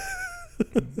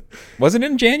 was it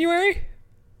in January?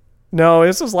 No,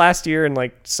 this was last year in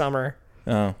like summer.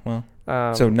 Oh well,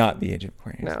 so not the age of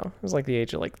Aquarius. No, it was like the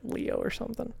age of like Leo or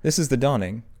something. This is the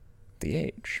dawning, the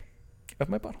age of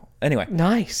my butthole. Anyway,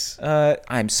 Nice.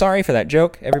 I'm sorry for that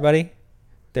joke, everybody.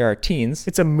 There are teens.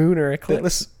 It's a mooner eclipse.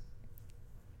 Listen.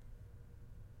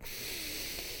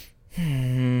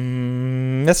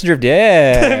 Messenger of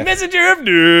Death. Messenger of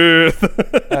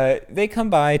Death. They come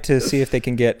by to see if they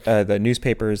can get the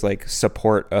newspaper's like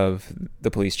support of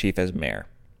the police chief as mayor.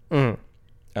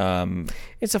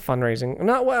 It's a fundraising.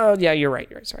 Not well. Yeah, you're right.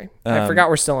 Sorry, I forgot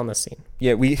we're still on this scene.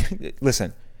 Yeah, we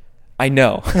listen. I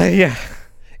know Yeah.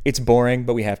 it's boring,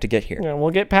 but we have to get here. Yeah,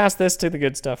 we'll get past this to the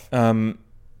good stuff. And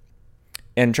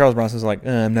Charles Bronson's like,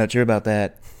 I'm not sure about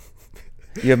that.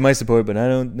 You have my support, but I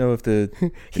don't know if the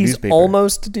He's newspaper.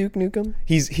 almost Duke Nukem.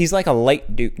 He's like a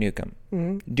light Duke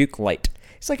Nukem. Duke Light.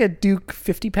 He's like a Duke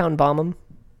 50-pound bomb.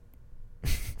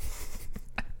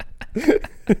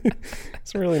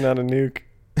 It's really not a nuke.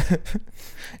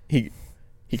 He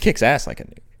kicks ass like a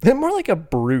nuke. More like a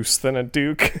Bruce than a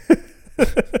Duke.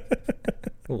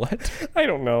 What? I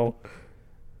don't know.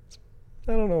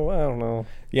 I don't know.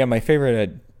 Yeah, my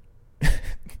favorite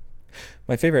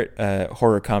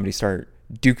horror comedy star,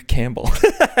 Duke Campbell.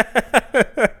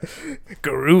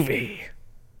 Groovy.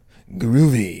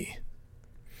 Groovy.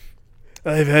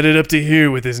 I've had it up to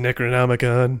here with his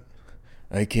Necronomicon,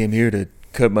 I came here to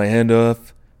cut my hand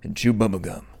off and chew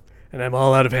bubblegum. and I'm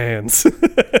all out of hands.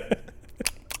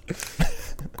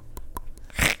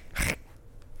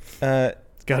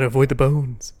 Gotta avoid the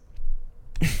bones.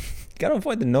 Gotta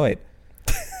avoid the noid.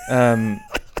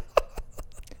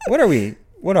 What are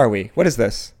we? What is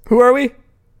this? Who are we?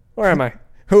 Where am I?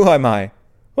 Who am I?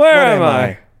 Where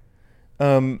am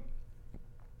I?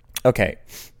 Okay.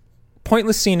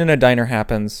 Pointless scene in a diner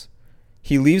happens.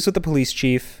 He leaves with the police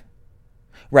chief.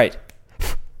 Right.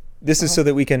 This is so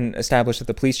that we can establish that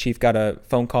the police chief got a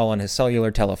phone call on his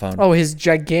cellular telephone. Oh, his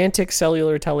gigantic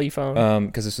cellular telephone.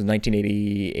 Because this was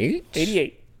 1988?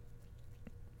 88.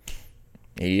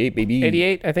 88, baby.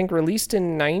 88, I think released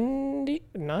in 90.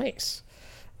 Nice.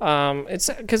 It's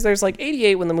because there's like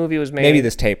 88 when the movie was made. Maybe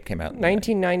this tape came out.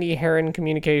 1990 Heron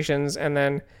Communications, and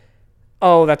then,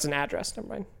 oh, that's an address. Never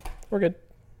mind. We're good.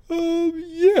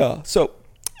 Yeah. So,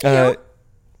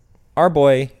 our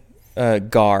boy,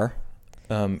 Gar.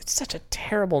 It's such a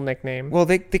terrible nickname. Well,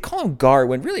 they call him Gar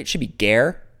when really it should be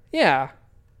Gare. Yeah.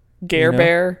 Gare know?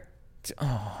 Bear.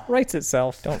 Writes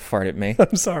itself. Don't fart at me.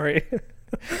 I'm sorry.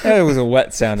 That was a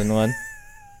wet sounding one.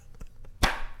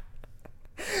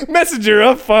 Messenger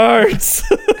of farts.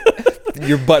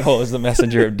 Your butthole is the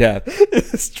messenger of death.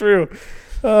 It's true.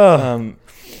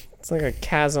 It's like a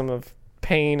chasm of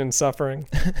pain and suffering.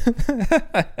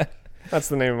 That's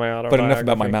the name of my autobiography. But enough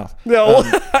about my mouth. No.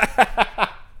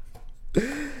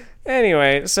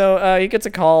 Anyway, so he gets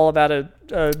a call about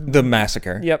The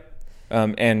massacre. Yep.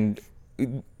 And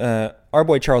our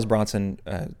boy Charles Bronson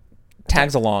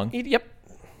tags along. Yep.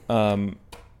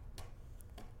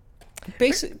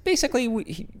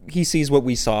 Basically, he sees what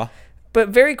we saw. But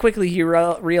very quickly he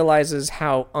realizes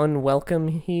how unwelcome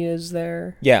he is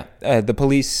there. Yeah, the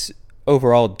police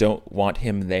overall don't want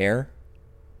him there.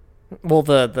 Well,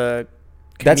 the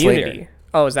community. That's later.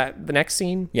 Oh, is that the next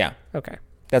scene? Yeah, Okay.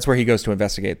 that's where he goes to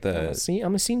investigate the.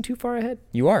 I'm a scene too far ahead.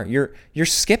 You are. You're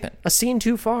skipping. A scene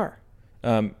too far.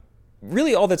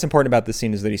 Really, all that's important about this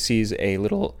scene is that he sees a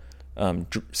little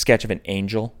sketch of an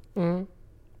angel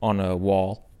on a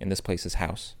wall in this place's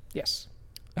house. Yes.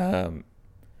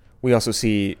 We also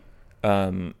see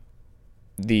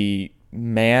the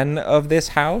man of this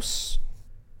house.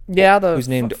 Yeah, the who's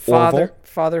named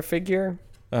father figure.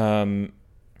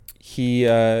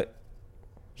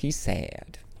 He's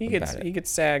sad. He gets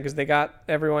sad because they got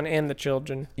everyone and the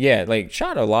children. Yeah, like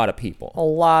shot a lot of people. A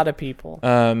lot of people.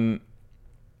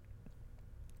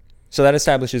 So that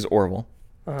establishes Orville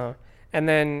And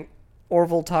then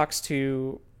Orville talks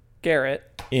to Garrett.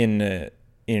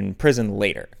 in prison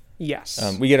later.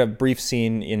 Yes. We get a brief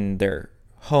scene in their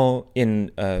home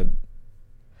in oh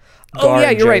yeah,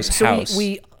 you're right. So house.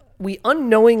 we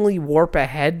unknowingly warp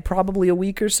ahead probably a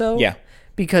week or so. Yeah.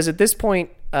 Because at this point,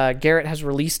 Garrett has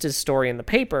released his story in the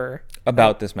paper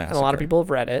about this massacre, and a lot of people have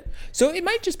read it. So it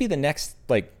might just be the next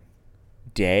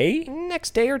day.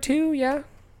 Next day or two, yeah.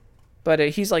 But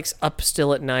he's like up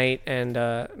still at night, and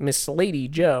Miss Lady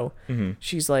Joe,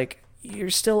 she's like, "You're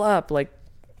still up. Like,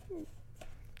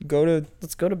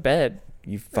 let's go to bed."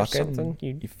 You fucking something.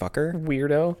 you fucker,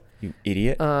 Weirdo. you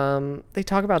idiot. They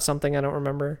talk about something I don't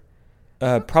remember.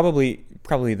 Probably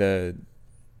the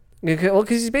Well,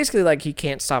 because he's basically like he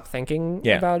can't stop thinking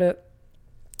about it.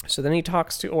 So then he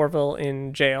talks to Orville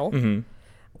in jail.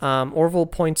 Orville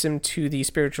points him to the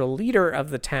spiritual leader of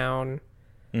the town.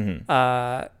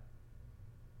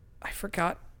 I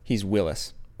forgot. He's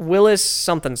Willis. Willis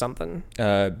something.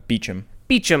 Beecham.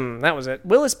 Beecham, that was it.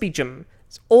 Willis Beecham.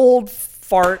 It's old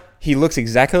fart. He looks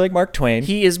exactly like Mark Twain.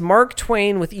 He is Mark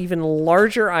Twain with even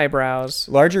larger eyebrows.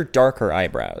 Larger, darker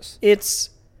eyebrows. It's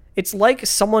like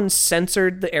someone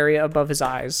censored the area above his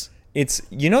eyes. It's,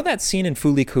 you know that scene in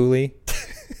Foolie Cooley?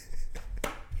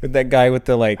 With that guy with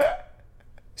the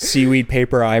seaweed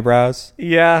paper eyebrows?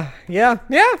 Yeah.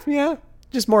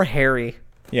 Just more hairy.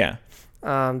 Yeah.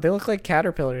 They look like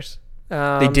caterpillars.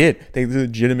 They did. They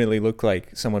legitimately look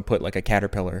like someone put a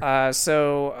caterpillar.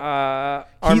 So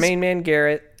our main man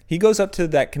Garrett, he goes up to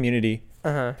that community.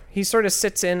 He sort of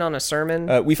sits in on a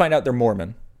sermon. We find out they're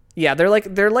Mormon. Yeah, they're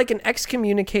like an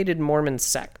excommunicated Mormon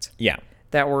sect. Yeah.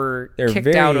 That were kicked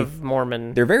out of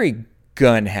Mormon. They're very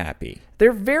gun happy.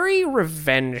 They're very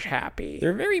revenge happy.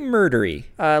 They're very murdery.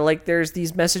 There's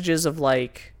these messages of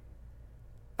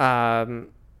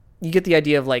you get the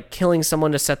idea of killing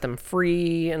someone to set them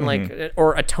free and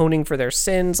or atoning for their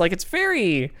sins. It's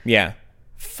very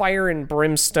fire and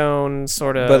brimstone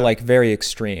sort of, but very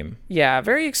extreme. Yeah,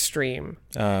 very extreme.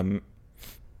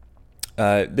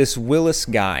 This Willis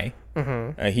guy,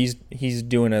 he's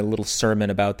doing a little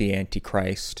sermon about the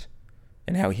Antichrist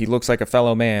and how he looks like a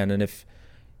fellow man, and if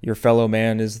your fellow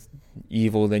man is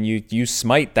evil, then you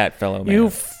smite that fellow man.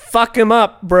 You fuck him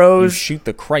up, bros. You shoot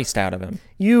the Christ out of him.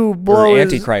 You blow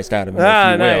Antichrist out of him, if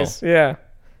you will. Nice. Yeah.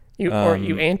 Or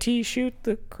you anti-shoot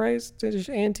the Christ?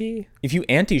 Anti? If you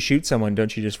anti-shoot someone,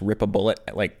 don't you just rip a bullet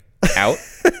out?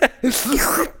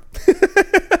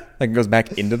 It goes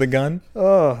back into the gun?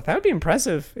 Oh, that would be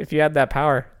impressive if you had that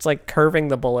power. It's like curving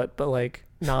the bullet, but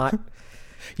not.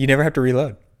 You never have to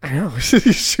reload. I know. You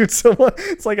shoot someone.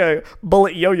 It's like a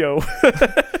bullet yo-yo.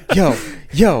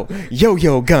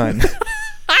 yo gun.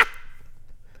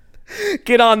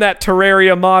 Get on that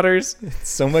Terraria modders. It's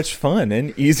so much fun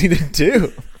and easy to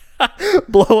do.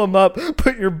 Blow them up.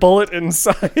 Put your bullet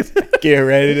inside. Get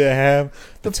ready to have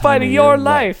the fight of your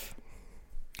life.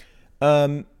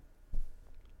 So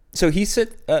he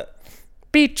said,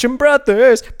 Beecham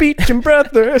Brothers.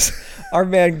 Our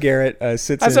man Garrett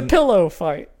sits as a pillow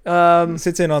fight.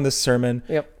 Sits in on this sermon.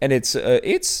 Yep. And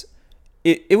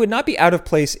it would not be out of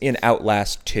place in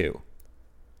Outlast 2.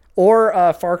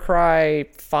 Or Far Cry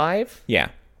 5. Yeah.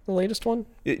 The latest one.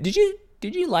 Have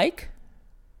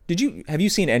you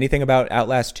seen anything about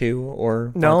Outlast 2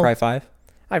 or Far Cry 5?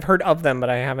 I've heard of them, but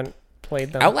I haven't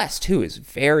played them. Outlast 2 is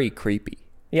very creepy.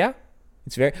 Yeah?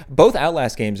 It's both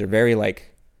Outlast games are very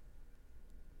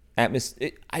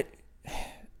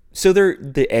so they're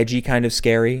the edgy kind of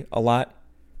scary a lot.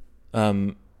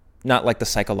 Not the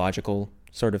psychological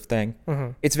sort of thing.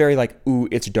 It's very ooh,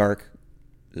 it's dark,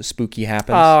 spooky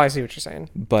happens. Oh, I see what you're saying.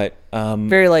 But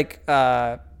very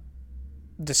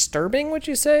disturbing, would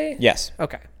you say? Yes.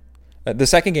 Okay. The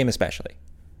second game especially,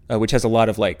 which has a lot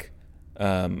of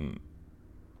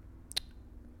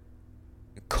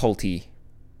culty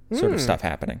sort of stuff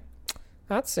happening.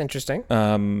 That's interesting.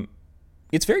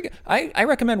 It's very good. I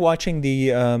recommend watching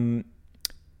the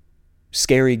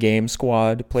Scary Game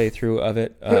Squad playthrough of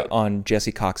it on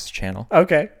Jesse Cox's channel.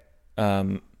 Okay.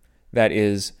 That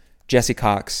is Jesse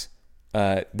Cox,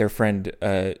 their friend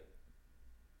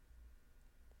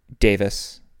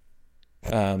Davis,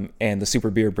 and the Super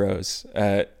Beer Bros,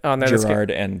 they're the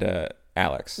Gerard and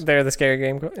Alex. They're the Scary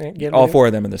Game. All four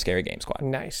of them in the Scary Game Squad.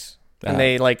 Nice. And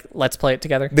they like let's play it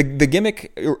together. The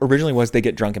gimmick originally was they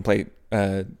get drunk and play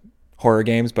horror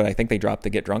games, but I think they dropped the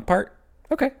get drunk part.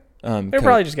 Okay. They're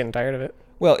probably just getting tired of it.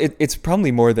 Well, it's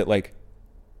probably more that like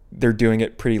they're doing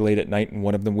it pretty late at night and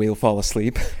one of them will fall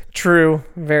asleep. True.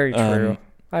 Very true.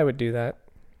 I would do that.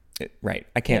 Right.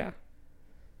 I can't. Yeah.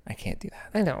 I can't do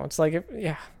that. I know. It's like,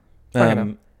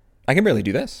 I can barely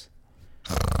do this.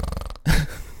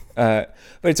 But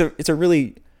it's a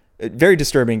really very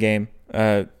disturbing game.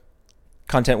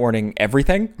 Content warning,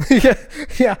 everything.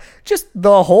 yeah. Just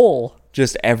the whole.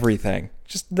 Just everything.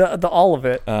 Just the all of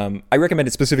it. I recommend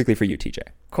it specifically for you, TJ.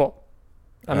 Cool.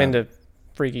 I'm into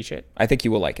freaky shit. I think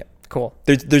you will like it. Cool.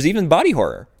 There's even body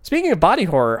horror. Speaking of body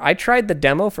horror, I tried the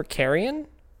demo for Carrion.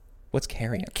 What's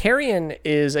Carrion? Carrion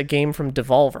is a game from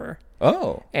Devolver.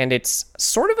 Oh. And it's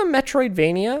sort of a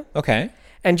Metroidvania. Okay.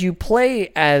 And you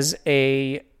play as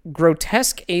a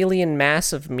grotesque alien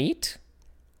mass of meat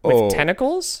with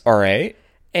tentacles. All right.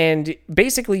 And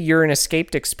basically you're an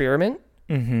escaped experiment.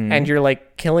 Mm-hmm. And you're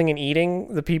like killing and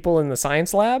eating the people in the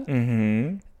science lab.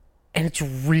 Mm-hmm. And it's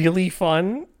really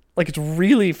fun. Like, it's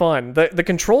really fun. The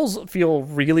controls feel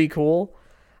really cool.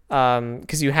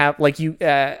 Because you have like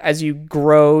as you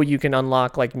grow, you can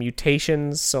unlock like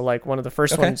mutations. So like one of the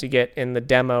first ones you get in the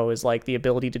demo is like the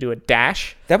ability to do a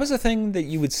dash. That was a thing that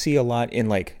you would see a lot in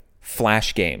like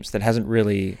Flash games that hasn't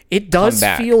really. It does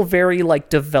feel very like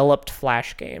developed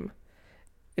Flash game.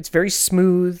 It's very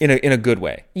smooth in a good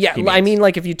way. Yeah, I mean,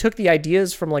 like if you took the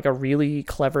ideas from like a really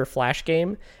clever Flash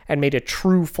game and made a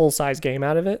true full size game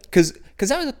out of it. Because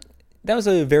that was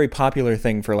a very popular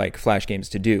thing for like Flash games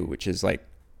to do, which is like.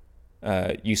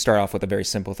 You start off with a very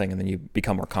simple thing and then you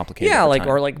become more complicated. Yeah, like time.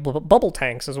 Or like Bubble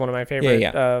Tanks is one of my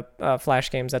favorite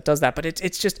Flash games that does that. But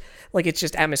it's just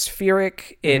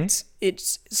atmospheric. Mm-hmm. It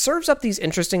serves up these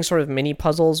interesting sort of mini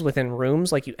puzzles within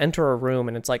rooms. Like you enter a room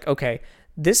and it's like, okay,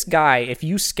 this guy, if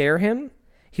you scare him,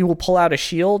 he will pull out a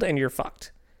shield and you're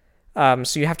fucked.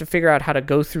 So you have to figure out how to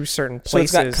go through certain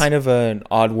places. So it's got kind of an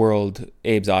Oddworld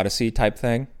Abe's Odyssey type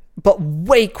thing, but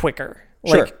way quicker.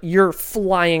 Like sure. You're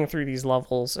flying through these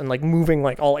levels and like moving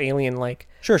like all alien like.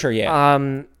 Sure, yeah.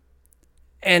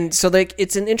 And so like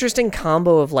it's an interesting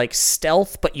combo of like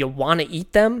stealth, but you want to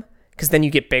eat them because then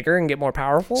you get bigger and get more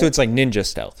powerful. So it's like ninja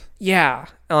stealth. Yeah.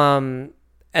 And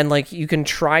like you can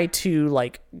try to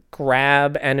like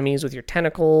grab enemies with your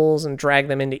tentacles and drag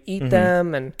them in to eat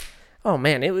them. And oh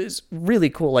man, it was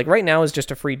really cool. Like right now is just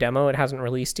a free demo. It hasn't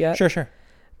released yet. Sure.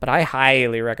 But I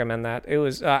highly recommend that. It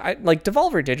was like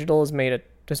Devolver Digital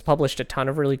has published a ton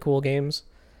of really cool games,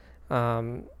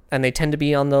 and they tend to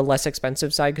be on the less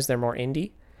expensive side because they're more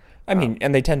indie. I mean,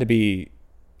 and they tend to be,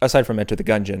 aside from Enter the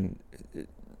Gungeon,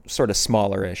 sort of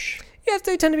smaller-ish. Yeah,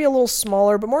 they tend to be a little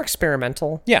smaller, but more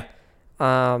experimental. Yeah.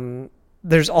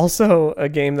 There's also a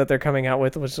game that they're coming out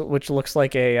with, which looks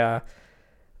like a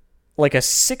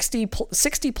 60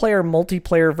 player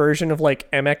multiplayer version of like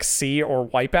MXC or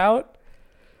Wipeout.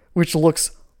 Which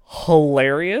looks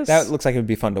hilarious. That looks like it would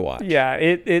be fun to watch. Yeah,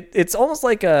 it's almost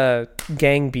like a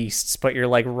Gang Beasts, but you're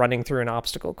like running through an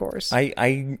obstacle course.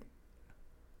 I'm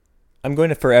going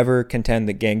to forever contend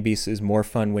that Gang Beasts is more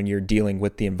fun when you're dealing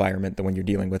with the environment than when you're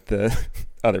dealing with the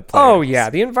other players. Oh yeah,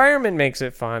 the environment makes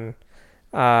it fun.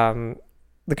 The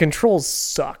controls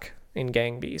suck in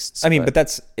Gang Beasts. I mean,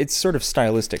 but it's sort of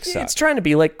stylistic suck. It's trying to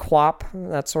be like QWOP,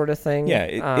 that sort of thing.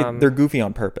 Yeah, they're goofy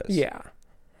on purpose. Yeah.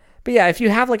 But yeah, if you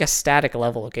have like a static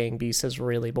level, Gang Beasts is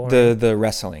really boring. The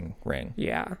wrestling ring.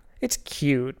 Yeah. It's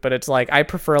cute, but it's like I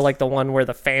prefer like the one where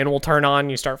the fan will turn on,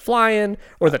 you start flying,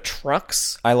 or the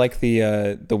trucks. I like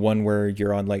the one where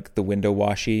you're on like the window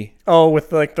washy. Oh,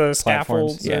 with like the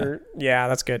scaffolds. Yeah,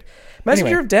 that's good.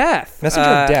 Messenger of Death. Messenger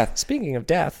of Death. Speaking of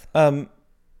death,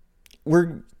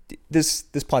 this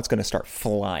plot's gonna start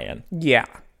flying. Yeah.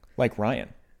 Like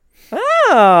Ryan.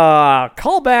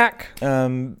 Call back.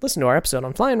 Listen to our episode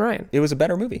on Flying Ryan. It was a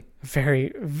better movie.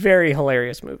 Very, very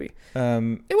hilarious movie.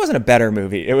 It wasn't a better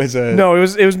movie. It was No,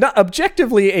 it was not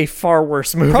objectively a far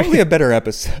worse movie. Probably a better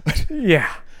episode.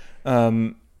 Yeah.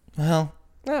 Well, I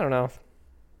don't know.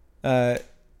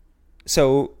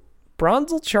 So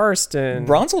Bronzel Charston.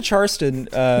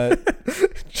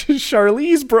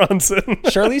 Charlize Bronson.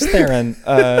 Charlize Theron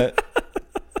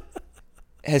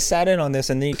has sat in on this,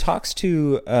 and then he talks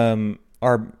to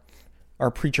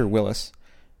our preacher Willis,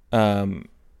 and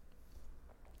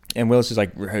Willis is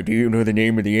like, "Do you know the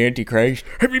name of the Antichrist?"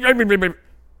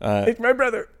 It's my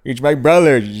brother. It's my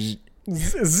brother, Zenos.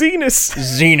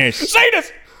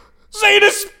 Zenos.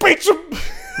 Zenos beats him.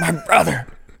 My brother.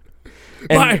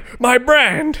 And My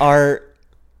brand.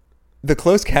 The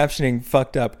closed captioning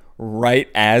fucked up right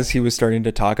as he was starting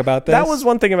to talk about this. That was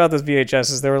one thing about this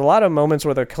VHS is there were a lot of moments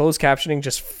where the closed captioning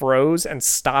just froze and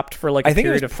stopped for like a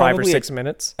period of 5 or 6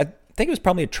 minutes. I think it was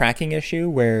probably a tracking issue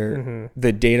where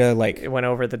the data It went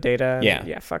over the data. And,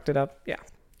 Yeah. fucked it up. Yeah.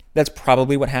 that's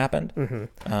probably what happened.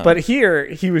 But here,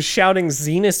 he was shouting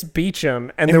Zenos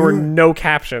Beecham, and there were no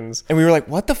captions. And we were like,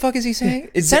 what the fuck is he saying?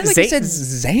 It sounded like he said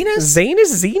Zanus?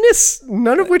 Zenos?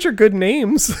 None of which are good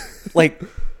names. like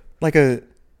a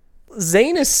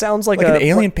Zanus sounds like an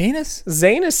alien penis?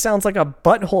 Zanus sounds like a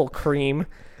butthole cream.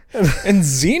 And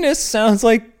Zenus sounds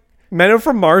like... Men are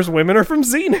from Mars, women are from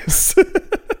Zenus.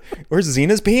 Or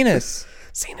Zena's penis.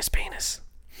 Zenus penis.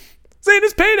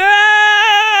 Zenus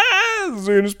penis!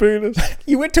 Zenus penis.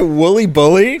 You went to Woolly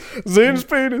Bully? Zenus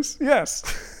penis. Yes.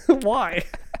 Why?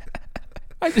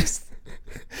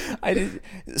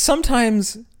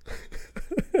 Sometimes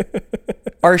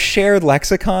our shared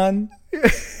lexicon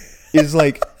is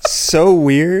like so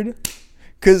weird.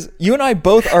 Because you and I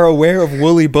both are aware of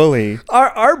Woolly Bully.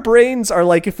 Our brains are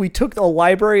like if we took a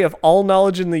library of all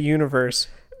knowledge in the universe,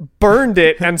 burned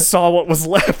it, and saw what was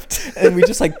left. And we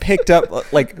just like picked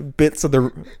up like bits of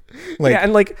the... like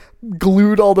and like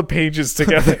glued all the pages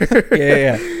together.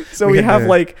 Yeah. So we have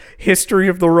like history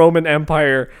of the Roman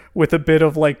Empire with a bit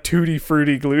of like Tutti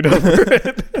Frutti glued over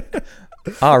it.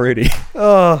 Rudy.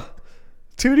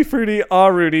 Tutti Frutti,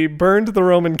 Rudy, burned the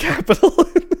Roman capital.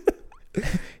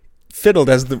 Fiddled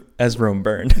as Rome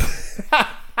burned.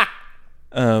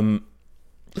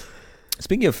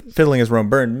 Speaking of fiddling as Rome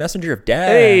burned, messenger of death.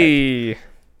 Hey.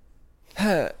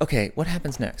 Okay, what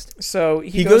happens next? So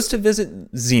He goes to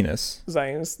visit Zenos.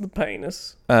 Zionus the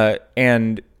penis.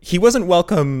 And he wasn't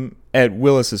welcome at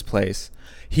Willis's place.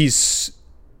 He's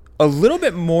a little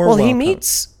bit more Well, welcome.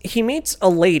 he meets a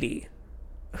lady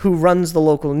who runs the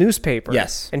local newspaper.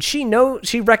 Yes. And she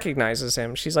recognizes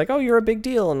him. She's like, "Oh, you're a big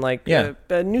deal," and like Yeah.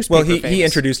 a newspaper. Well, he famous.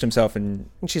 introduced himself and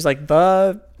And she's like,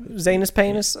 "The Zanus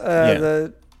penis,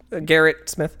 the Garrett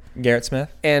Smith." Garrett Smith.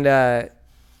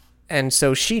 And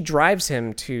so she drives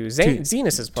him to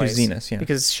Zenos's place. Zenos, yeah.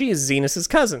 Because she is Zenos's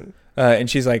cousin. And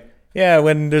she's like, yeah,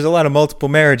 when there's a lot of multiple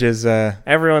marriages,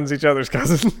 Everyone's each other's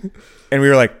cousin. and we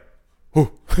were like,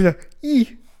 oh,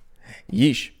 Yee.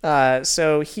 yeesh.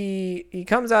 So he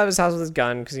comes out of his house with his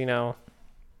gun because you know.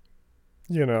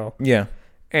 Yeah.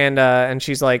 And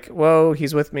she's like, "Whoa,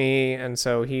 he's with me," and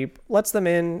so he lets them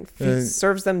in,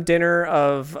 serves them dinner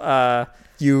of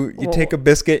You take a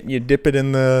biscuit and you dip it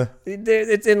in the...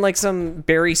 it's in like some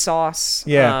berry sauce.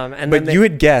 Yeah, and but then you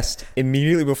had guessed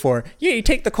immediately before. Yeah, you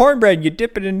take the cornbread, you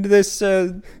dip it into this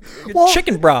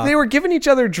chicken broth. They were giving each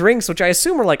other drinks, which I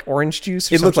assume were like orange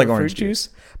juice. Or It looked some like sort of orange fruit juice,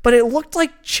 but it looked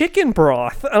like chicken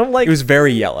broth. And I'm like, It was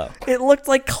very yellow. it looked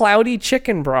like cloudy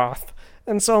chicken broth,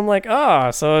 and so I'm like,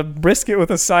 so a brisket with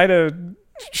a side of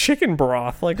chicken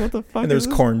broth. Like, what the fuck? And there's is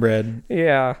this? cornbread.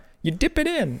 Yeah. You dip it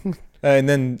in. And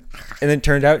then it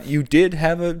turned out you did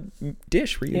have a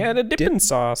dish where you Yeah, and a dipping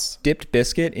sauce. dipped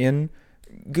biscuit in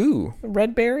goo.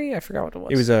 Red berry? I forgot what it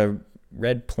was. It was a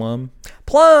red plum.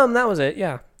 Plum, that was it,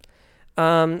 yeah.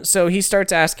 So he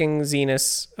starts asking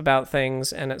Zenos about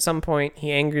things, and at some point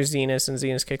he angers Zenos, and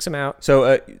Zenos kicks him out.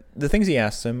 So the things he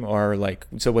asks him are like,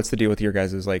 so what's the deal with your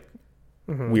guys' like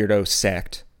weirdo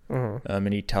sect?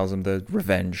 And he tells him the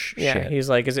revenge shit. He's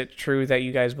like, is it true that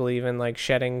you guys believe in like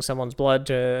shedding someone's blood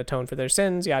to atone for their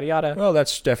sins, yada yada? Well,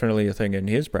 that's definitely a thing in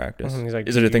his practice. He's like,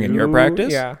 is it a thing in your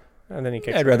practice? Yeah. And then he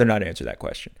kicks I'd him rather not answer that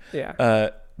question. out. Yeah.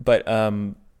 But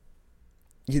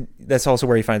that's also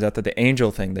where he finds out that the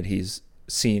angel thing that he's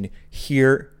seen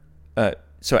here,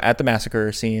 so at the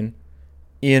massacre scene,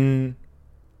 in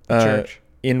church,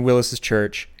 in Willis's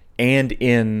church, and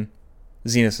in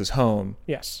Zenos's home,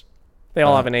 yes. They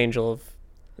all have an angel of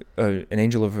an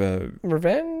angel of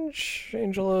revenge,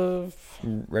 angel of what's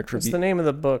the retribution. name of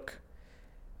the book?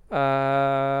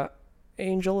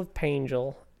 Angel of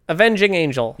Pangel. Avenging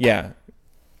Angel. Yeah.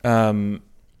 Angel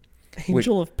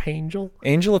of Pangel?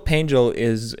 Angel of Pangel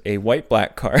is a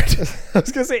white-black card. I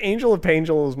was going to say Angel of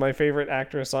Pangel is my favorite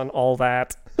actress on All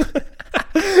That.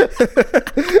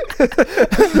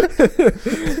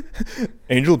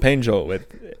 Angel of Pangel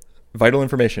with vital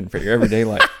information for your everyday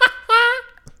life.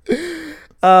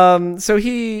 So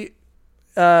he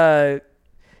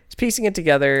He's piecing it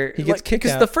together. He gets kicked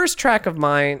because out. the first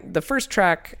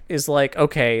track is like,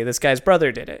 okay, this guy's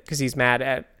brother did it because he's mad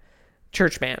at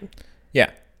Churchman.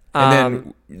 Yeah.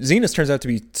 And then Zenas turns out to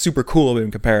be super cool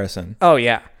in comparison. Oh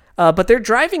yeah. But they're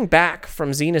driving back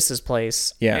from Zenus's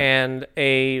place. Yeah. And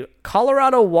a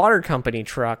Colorado Water Company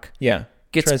truck Yeah.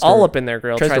 gets Tries all to- up in their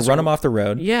grill. Tries to run him off the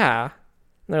road. Yeah. And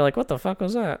they're like, what the fuck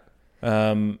was that?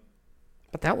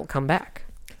 But that will come back.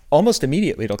 Almost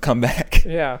immediately it'll come back.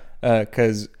 Yeah.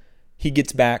 Because he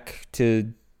gets back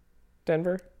to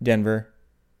Denver. Denver.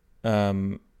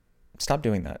 Stop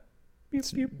doing that.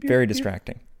 It's very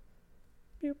distracting.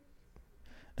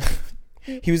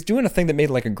 He was doing a thing that made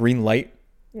like a green light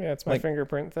Yeah, it's my Like-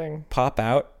 fingerprint thing. pop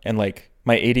out, and like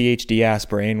my ADHD ass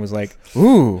brain was like,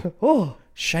 ooh, Oh.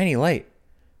 shiny light.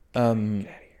 There we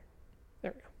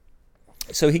go.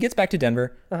 So he gets back to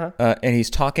Denver, and he's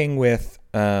talking with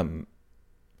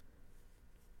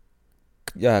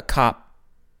cop,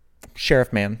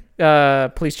 sheriff man,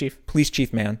 Police chief. police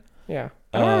chief man, Yeah.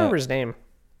 I don't remember his name.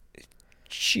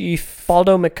 chief.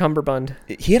 Baldo McCumberbund.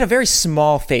 He had a very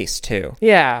small face too.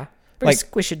 Yeah. Very Like-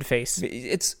 squished face.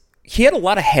 He had a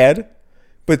lot of head,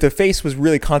 but the face was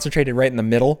really concentrated right in the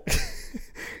middle.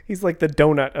 He's like the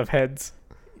donut of heads.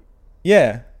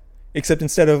 Yeah, except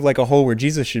instead of like a hole where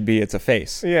Jesus should be, it's a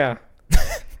face. Yeah.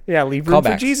 Yeah, leave room for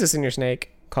Callbacks. Jesus in your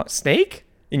snake. Ca- Snake?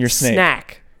 In your snake.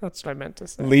 Snack. That's what I meant to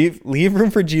say. Leave room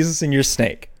for Jesus in your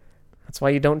snake. That's why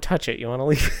you don't touch it. You want to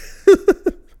leave.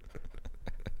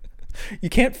 You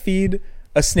can't feed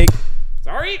a snake.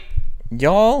 Sorry.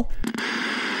 Y'all,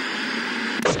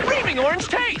 Screaming orange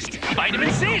taste!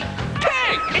 Vitamin C!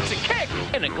 Hey! It's a kick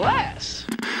in a glass!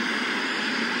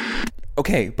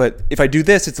 okay, but if I do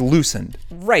this, it's loosened.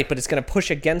 Right, but it's going to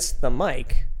push against the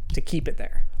mic to keep it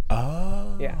there.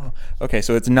 Oh. Yeah. Okay,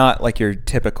 so it's not like your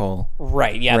typical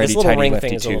Right, yeah. Ready, This little tighty, ring lefty,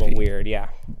 thing is a little toofy. weird, yeah.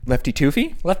 lefty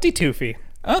toofy. Lefty Toofy.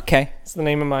 Okay. It's the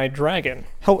name of my dragon.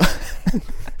 How-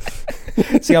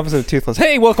 it's the opposite of toothless.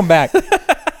 Hey, welcome back.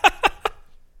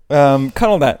 Cut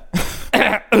all that.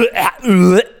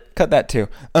 Cut that too.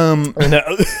 No.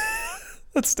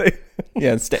 Let's stay.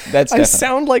 Yeah, that's I definitely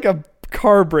sound like a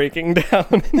car breaking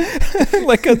down.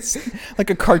 like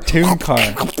a cartoon car.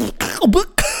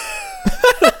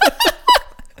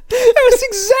 That was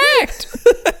exact.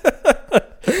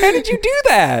 How did you do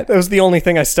that? That was the only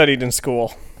thing I studied in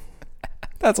school.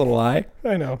 That's a lie.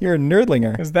 I know. You're a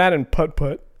nerdlinger. Is that and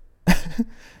putt-putt?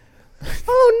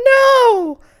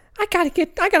 Oh no! I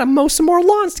gotta mow some more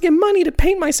lawns to get money to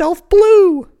paint myself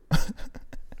blue.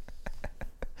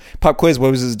 Pop quiz.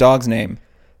 What was his dog's name?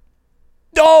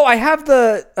 Oh, I have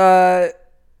the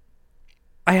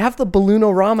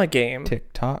Balloonorama game.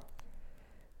 Tick tock.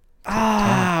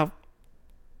 I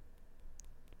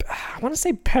want to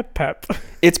say Pep Pep.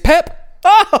 It's Pep.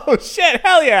 Oh shit!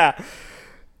 Hell yeah!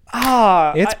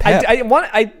 It's Pep.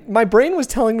 My brain was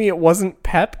telling me it wasn't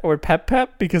Pep or Pep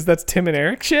Pep because that's Tim and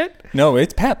Eric shit. No,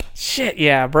 it's Pep. Shit,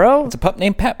 yeah, bro. It's a pup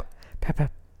named Pep. Pep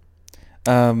Pep.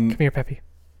 Come here, Peppy.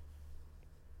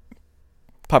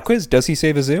 Pop quiz. Does he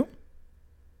save a zoo?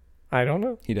 I don't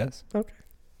know. He does. Okay.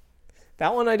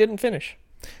 That one I didn't finish.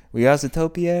 We are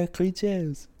Zootopia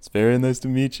creatures. It's very nice to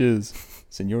meet you.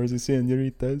 Senors and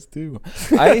senoritas too.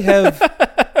 I have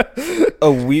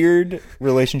a weird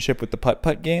relationship with the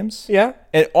putt-putt games. Yeah.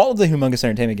 And all of the Humongous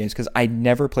Entertainment games, because I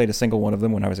never played a single one of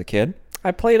them when I was a kid.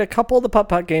 I played a couple of the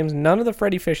putt-putt games, none of the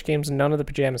Freddy Fish games, and none of the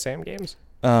Pajama Sam games.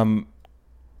 A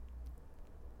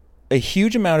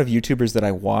huge amount of YouTubers that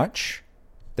I watch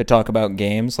that talk about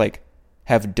games, like,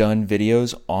 have done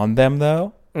videos on them,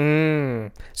 though.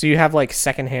 So you have like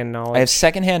secondhand knowledge. I have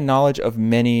secondhand knowledge of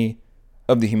many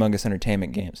of the Humongous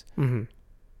Entertainment games.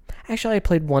 Actually, I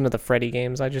played one of the Freddy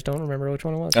games. I just don't remember which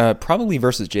one it was. Probably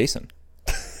versus Jason.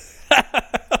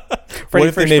 Freddy what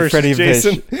if they Fish made versus Freddy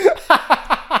Jason. Fish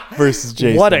versus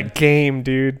Jason? What a game,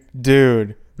 dude.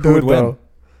 dude! Who would win?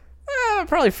 though?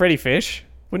 Probably Freddy Fish.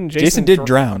 Wouldn't Jason? Jason did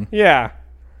drown. Yeah.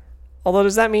 Although,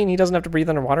 does that mean he doesn't have to breathe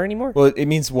underwater anymore? Well, it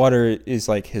means water is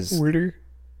like his. Weirder.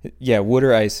 Yeah, wood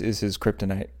or ice is his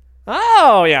kryptonite.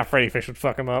 Oh yeah, Freddy Fish would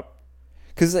fuck him up.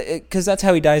 Because that's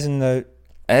how he dies in the.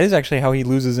 That is actually how he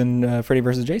loses in Freddy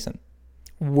versus Jason.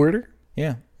 Weirder.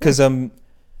 Yeah, because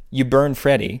you burn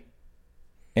Freddy,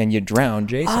 and you drown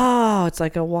Jason. Oh, it's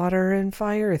like a water and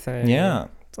fire thing. Yeah,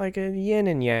 It's like a yin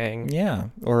and yang. yeah,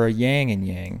 or a yang and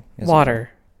yang. is Water.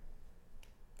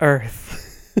 Earth.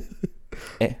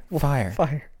 fire,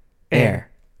 Fire.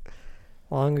 air.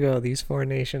 Long ago, these four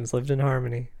nations lived in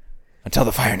harmony. Until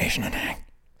the Fire Nation unhang.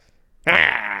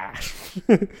 Ah!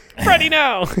 Freddy,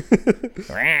 no!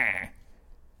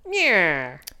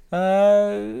 Yeah.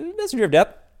 Messenger of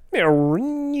Death.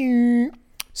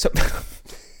 So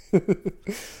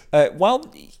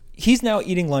While he's now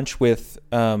eating lunch with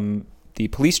the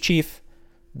police chief,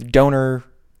 the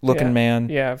donor-looking man,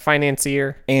 Yeah,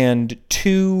 financier. and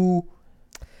two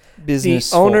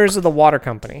business The owners folk. of the water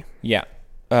company. Yeah.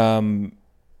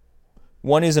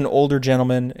 One is an older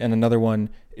gentleman, and another one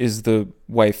is the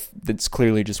wife that's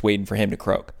clearly just waiting for him to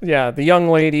croak. Yeah, the young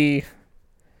lady,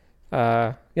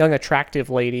 young attractive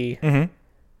lady.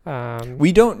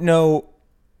 We don't know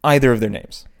either of their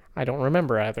names. I don't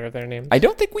remember either of their names. I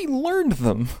don't think we learned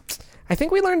them. I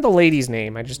think we learned the lady's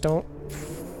name. I just don't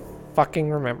fucking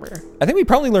remember. I think we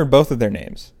probably learned both of their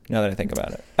names, now that I think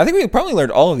about it. I think we probably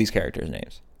learned all of these characters'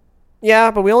 names. Yeah,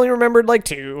 but we only remembered like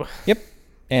 2. Yep.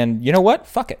 And you know what?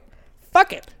 Fuck it.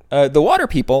 Fuck it. The water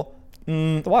people,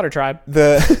 The water tribe.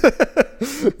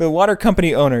 the the water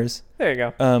company owners, There you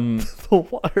go. The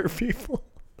water people.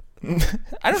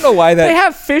 I don't know why They that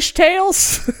have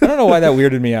fishtails. I don't know why that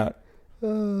weirded me out.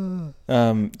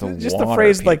 Just the water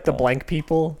phrase like the people. blank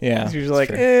people. Yeah, It's usually like,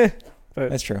 that's true. But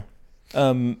That's true.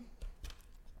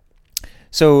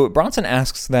 So Bronson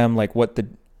asks them like what the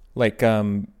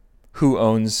who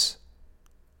owns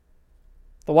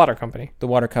the water company. the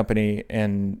water company,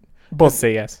 and Both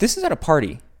say yes. this is at a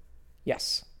party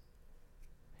Yes.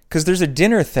 because there's a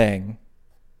dinner thing,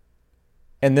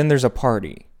 and then there's a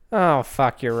party. Oh,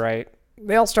 fuck, you're right.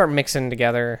 They all start mixing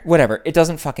together. Whatever, it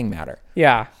doesn't fucking matter.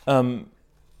 Yeah.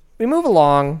 We move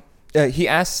along. He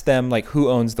asks them like who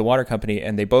owns the water company,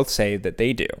 and they both say that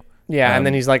they do. Yeah, and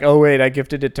then he's like, oh, wait, I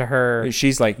gifted it to her.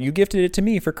 She's like, "You gifted it to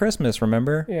me for Christmas,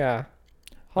 remember?" Yeah.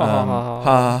 Ha, ha, ha, ha.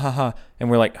 Ha ha ha. And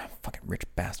we're like, "Fucking rich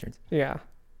bastards, Yeah.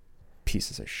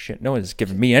 pieces of shit. No one's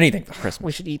giving me anything for Christmas."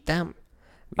 We should eat them.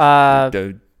 Yeah.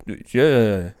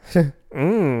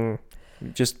 Mm.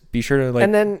 Just be sure to like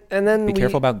And then be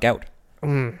careful about gout.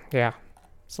 Yeah.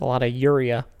 It's a lot of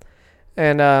urea.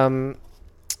 And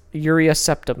urea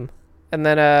septum. And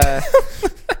then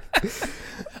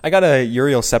I got a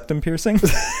urial septum piercing.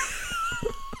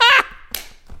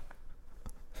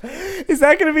 is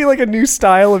that going to be like a new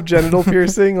style of genital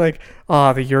piercing? Like,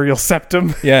 the urial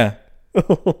septum. Yeah.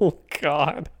 Oh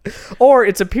god. Or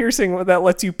it's a piercing that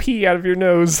lets you pee out of your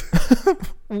nose.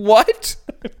 What?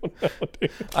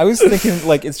 I was thinking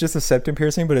like it's just a septum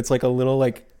piercing, but it's like a little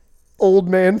like Old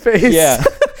man face. Yeah.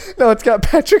 No, it's got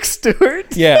Patrick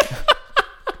Stewart. yeah.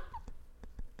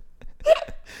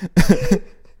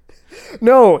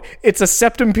 No, it's a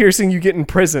septum piercing you get in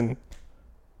prison.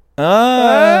 See?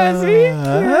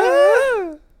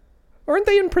 Aren't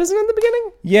they in prison in the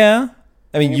beginning? Yeah.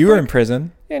 I mean, you were in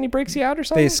prison. Yeah, and he breaks you out or They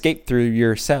something? escaped through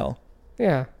your cell.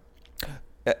 Yeah.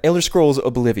 Elder Scrolls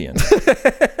Oblivion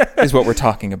is what we're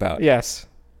talking about. Yes.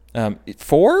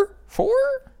 4?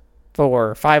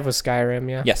 4. 5 was Skyrim,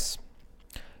 yeah. Yes.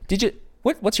 Did you?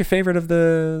 What's your favorite of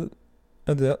the?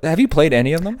 Have you played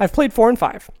any of them? I've played 4 and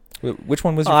 5. Which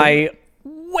one was your favorite? I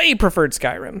way preferred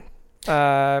Skyrim,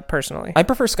 personally. I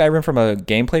prefer Skyrim from a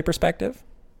gameplay perspective.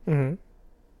 Mm-hmm.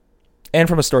 And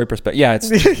from a story perspective. Yeah, it's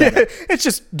better. It's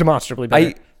just demonstrably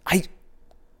better.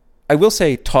 I will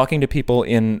say talking to people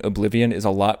in Oblivion is a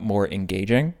lot more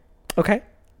engaging Okay.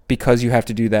 because you have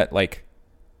to do that like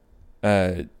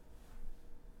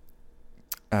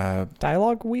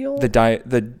Dialogue wheel? the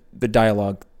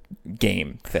dialogue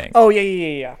game thing. Oh,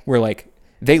 yeah. Where like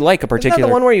they like a Isn't that particular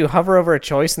the one where you hover over a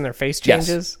choice and their face Yes.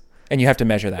 changes? and you have to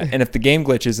measure that. And if the game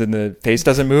glitches and the face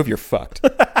doesn't move, you're fucked.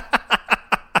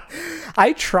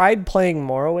 I tried playing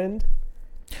Morrowind,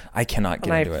 I cannot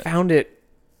get and into I it. found it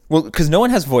Well, because no one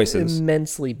has voices.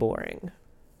 immensely boring.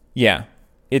 Yeah,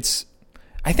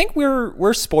 I think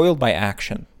we're spoiled by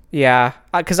action. Yeah,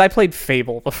 because I played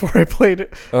Fable before I played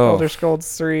Oh. Elder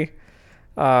Scrolls 3.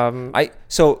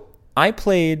 I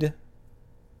played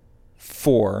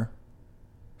 4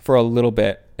 for a little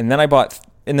bit, and then I bought,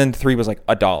 and then 3 was like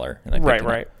 $1, and I picked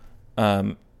it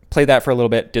up. Played that for a little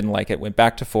bit, didn't like it, went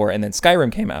back to 4, and then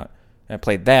Skyrim came out, and I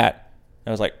played that.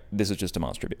 And I was like, this is just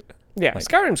demonstrative. Yeah, Like,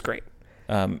 Skyrim's great.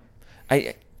 I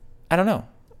don't know.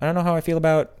 I don't know how I feel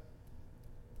about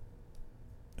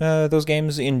those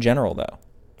games in general, though.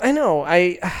 I know.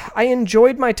 I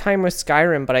enjoyed my time with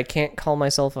Skyrim, but I can't call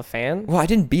myself a fan. Well, I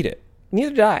didn't beat it. Neither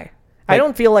did I. I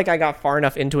don't feel like I got far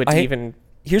enough into it to even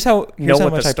Here's how know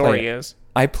what much the I play story it. is.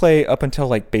 I play up until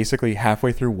like basically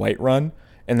halfway through Whiterun,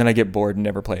 and then I get bored and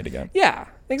never play it again. Yeah,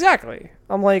 exactly.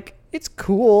 I'm like, it's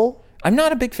cool. I'm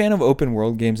not a big fan of open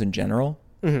world games in general.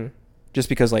 Mm-hmm. Just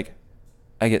because like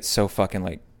I get so fucking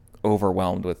like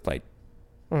overwhelmed with like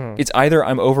it's either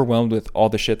I'm overwhelmed with all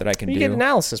the shit that I can You do, get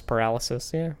analysis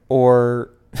paralysis, yeah.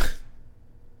 or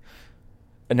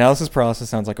analysis paralysis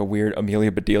sounds like a weird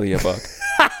Amelia Bedelia book.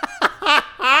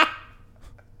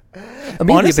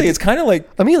 Honestly, it's kind of like...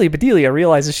 Amelia Bedelia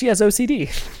realizes she has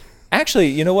OCD. Actually,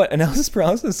 you know what? Analysis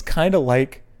paralysis is kind of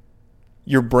like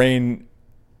your brain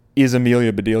is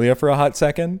Amelia Bedelia for a hot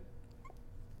second.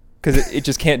 Because it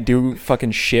just can't do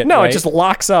fucking shit. No, right? it just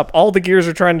locks up. All the gears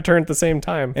are trying to turn at the same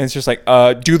time. And it's just like,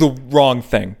 do the wrong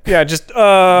thing. Yeah, just do it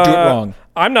wrong.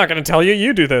 I'm not going to tell you.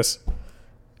 You do this.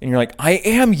 And you're like, I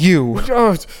am you.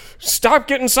 Oh, stop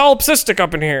getting solipsistic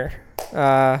up in here.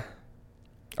 Are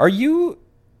you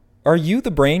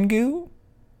the brain goo?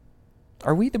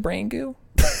 Are we the brain goo?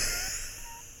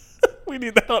 We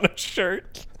need that on a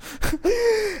shirt.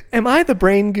 Am I the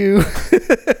brain goo?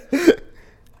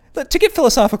 To get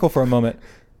philosophical for a moment,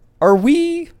 are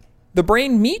we the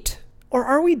brain meat? Or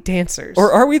are we dancers?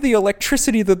 Or are we the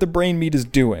electricity that the brain meat is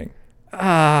doing?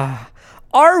 Are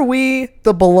we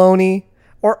the baloney?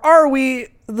 Or are we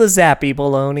the zappy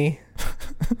baloney?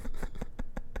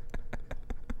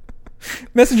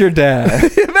 Messenger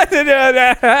Dad.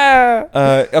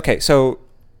 Okay, so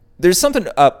there's something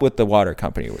up with the water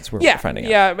company. Which we're finding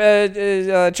out.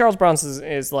 Yeah. Charles Bronson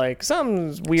is like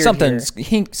something's weird. Something's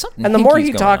here. something. And the more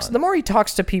he going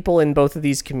talks to people in both of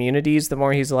these communities, the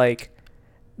more he's like,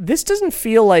 this doesn't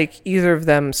feel like either of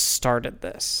them started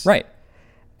this. Right.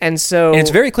 And so and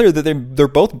it's very clear that they're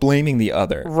both blaming the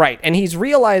other. Right. And he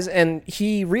realizes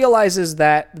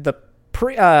that the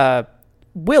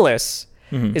Willis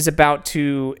is about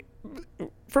to,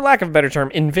 for lack of a better term,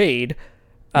 invade.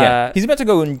 Yeah. He's about to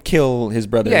go and kill his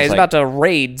brother. Yeah, he's about to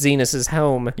raid Zenus's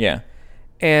home. Yeah.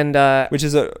 And which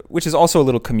is also a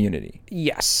little community.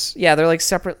 Yes. Yeah, they're like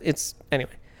separate. It's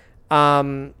anyway.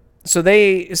 So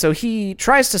he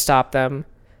tries to stop them.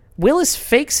 Willis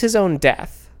fakes his own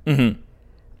death. Mm-hmm.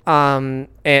 And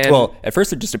well, at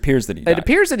first it just appears that he died. It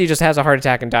appears that he just has a heart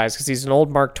attack and dies because he's an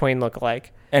old Mark Twain lookalike.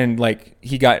 And like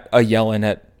he got a yelling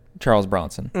at Charles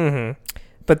Bronson. Mm-hmm.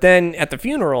 But then at the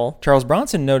funeral, Charles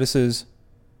Bronson notices,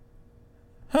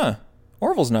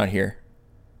 Orville's not here.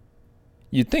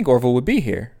 You'd think Orville would be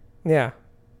here. Yeah.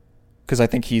 Because I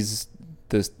think he's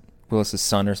Willis's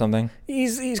son or something.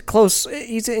 He's close.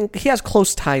 He has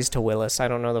close ties to Willis. I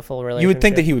don't know the full relationship. You would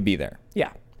think that he would be there.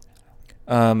 Yeah.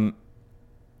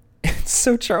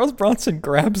 So Charles Bronson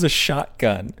grabs a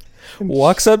shotgun,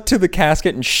 walks up to the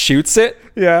casket and shoots it.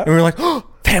 Yeah. And we're like, oh,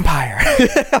 vampire.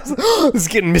 This is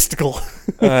getting mystical.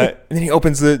 And then he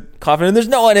opens the coffin and there's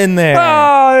no one in there.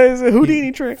 Oh, it's a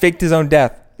Houdini trick. Faked his own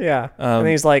death. Yeah. And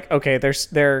he's like, okay,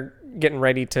 they're getting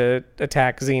ready to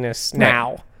attack Zenus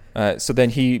now. Right. So then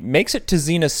he makes it to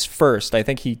Zenus first. I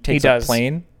think he takes a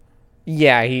plane.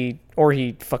 Yeah, he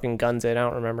fucking guns it. I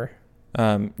don't remember.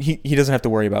 He doesn't have to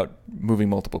worry about moving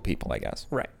multiple people, I guess.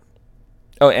 Right.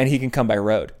 Oh, and he can come by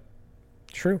road.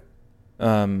 True.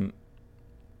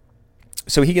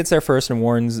 So he gets there first and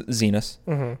warns Zenus.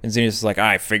 Mm-hmm. And Zenus is like,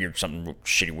 I figured something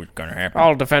shitty was going to happen.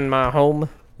 I'll defend my home.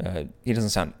 He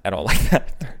doesn't sound at all like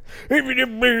that. And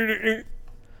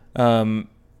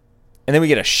then we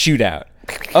get a shootout.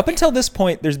 Up until this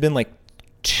point, there's been like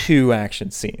 2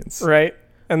 action scenes. Right.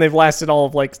 And they've lasted all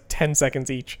of like 10 seconds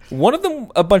each. One of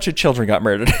them, a bunch of children got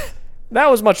murdered. That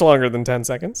was much longer than 10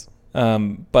 seconds.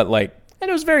 But like... And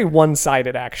it was very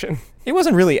one-sided action. It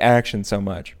wasn't really action so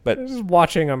much, but... It was just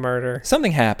watching a murder.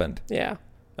 Something happened. Yeah.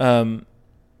 So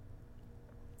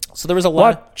there was a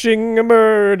lot... Watching a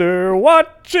murder will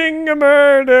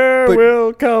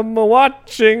come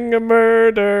watching a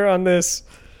murder on this...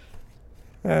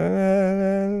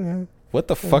 What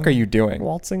the fuck are you doing?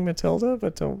 Waltzing Matilda,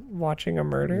 but watching a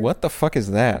murder? What the fuck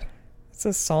is that? It's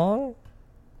a song?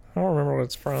 I don't remember what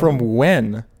it's from. From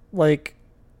when? Like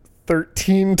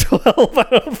 1312? I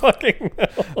don't fucking know.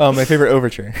 Oh, my favorite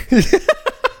overture.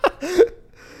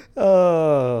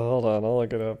 Hold on, I'll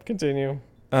look it up. Continue.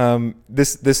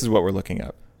 This is what we're looking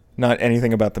up. Not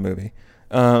anything about the movie.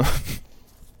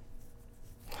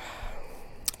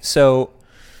 So...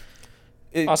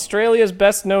 Australia's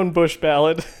best known bush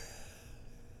ballad.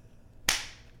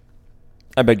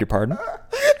 I beg your pardon?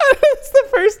 It's the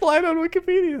first line on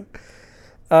Wikipedia.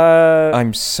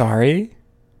 I'm sorry?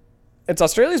 It's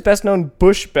Australia's best known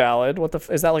bush ballad.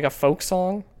 Is that like a folk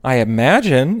song? I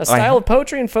imagine. A style of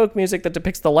poetry and folk music that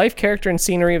depicts the life, character, and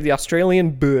scenery of the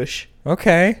Australian bush.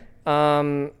 Okay.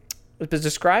 It was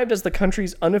described as the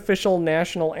country's unofficial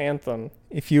national anthem.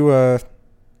 If you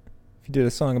did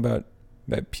a song about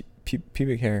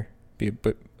pubic hair, it'd be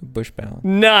a bush ballad.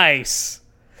 Nice.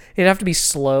 It'd have to be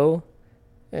slow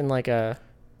and like a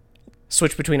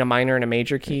switch between a minor and a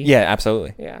major key. Yeah,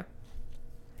 absolutely. Yeah.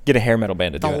 Get a hair metal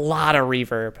band to do it. A lot of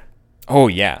reverb. Oh,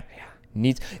 yeah.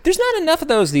 There's not enough of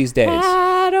those these days.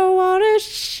 I don't want to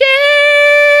shave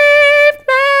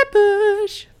my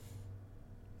bush.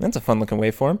 That's a fun looking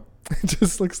waveform. It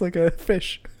just looks like a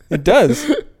fish. It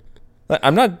does.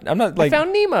 I'm not I like,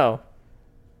 found Nemo.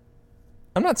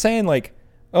 I'm not saying like,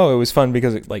 oh, it was fun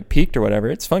because it like peaked or whatever.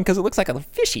 It's fun because it looks like a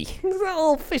fishy. It's a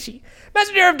little fishy.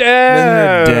 Messenger of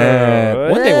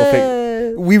Death. One day we'll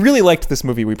figure. We really liked this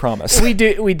movie. We promise. We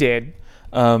did.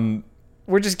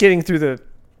 We're just getting through the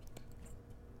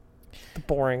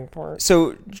boring part.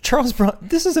 So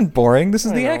this isn't boring. This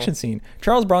is the action scene.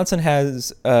 Charles Bronson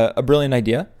has a brilliant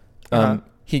idea.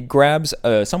 He grabs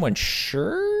someone's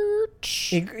shirt.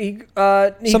 He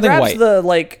Something grabs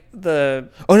white. the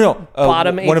Oh no!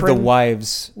 bottom one of the apron?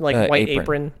 wives' white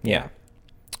apron. Yeah.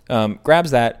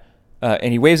 Grabs that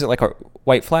and he waves it like a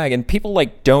white flag, and people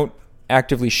like don't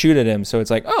actively shoot at him. So it's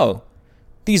like, oh,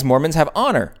 these Mormons have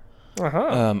honor.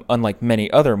 Unlike many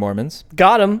other Mormons.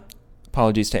 Got him.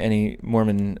 Apologies to any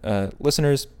Mormon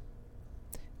listeners.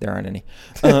 There aren't any.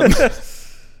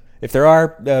 If there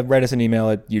are, write us an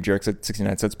email at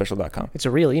youjerks@69centspecial.com. It's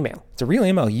a real email. It's a real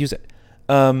email. Use it.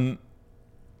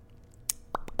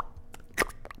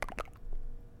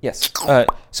 Yes.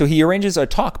 So he arranges a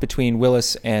talk between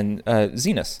Willis and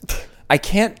Zenas. I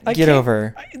can't get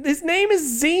over. His name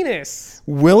is Zenas.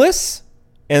 Willis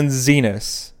and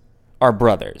Zenas are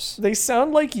brothers. They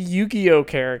sound like Yu-Gi-Oh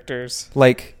characters.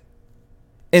 Like,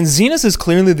 and Zenas is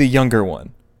clearly the younger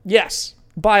one. Yes,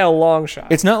 by a long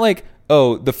shot. It's not like,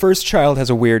 oh, the first child has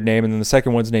a weird name and then the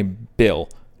second one's named Bill.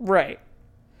 Right.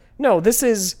 No, this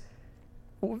is...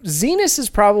 Zenas is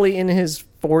probably in his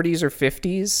 40s or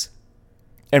 50s.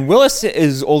 And Willis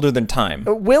is older than time.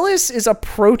 Willis is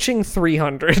approaching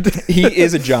 300. He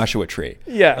is a Joshua tree.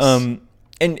 Yes. And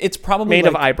it's probably Made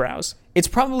of eyebrows. It's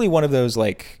probably one of those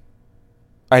like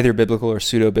either biblical or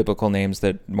pseudo-biblical names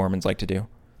that Mormons like to do.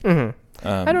 Mm-hmm.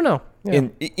 I don't know. Yeah.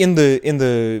 In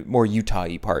the more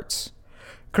Utah-y parts.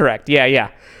 Correct.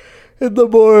 Yeah. In the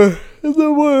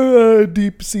more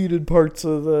deep-seated parts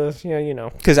of the, you know.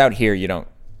 Because out here you don't.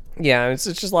 Yeah, it's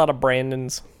just a lot of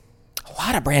Brandons. A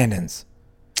lot of Brandons.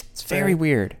 It's very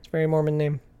weird. It's a very Mormon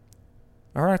name.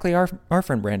 Ironically, our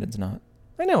friend Brandon's not.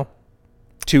 I know.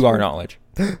 To our knowledge.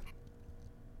 He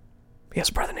has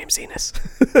a brother named Zenas.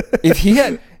 If he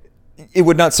had... It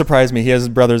would not surprise me. He has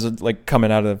brothers like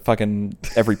coming out of fucking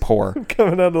every pore.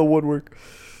 Coming out of the woodwork.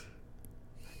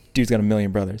 Dude's got a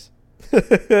million brothers.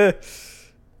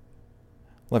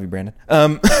 Love you, Brandon.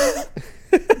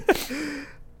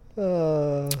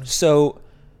 So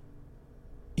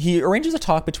he arranges a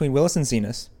talk between Willis and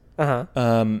Zenas.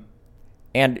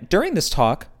 And during this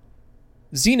talk,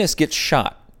 Zenas gets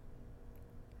shot.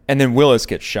 And then Willis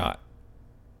gets shot.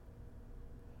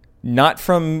 Not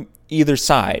from either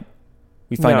side.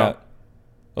 We find out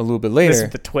a little bit later. This is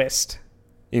the twist.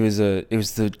 It was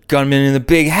the gunman in the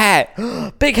big hat.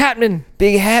 Big Hatman.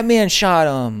 Big Hat Man shot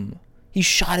him. He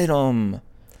shot at him.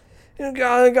 He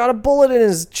got a bullet in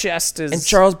his chest. And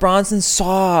Charles Bronson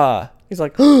saw. He's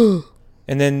like, and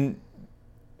then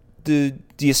the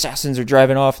assassins are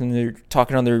driving off and they're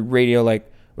talking on their radio like,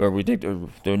 well, we think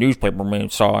the newspaper man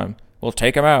saw him. We'll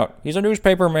take him out. He's a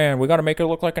newspaper man. We got to make it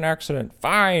look like an accident.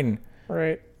 Fine.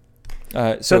 Right.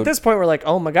 So at this point, we're like,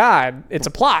 oh my God, it's a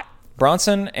plot.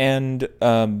 Bronson and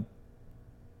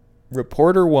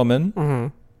reporter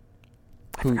woman,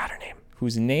 I forgot her name.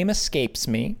 whose name escapes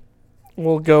me.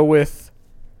 We'll go with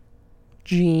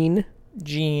Jean.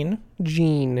 I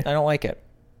don't like it.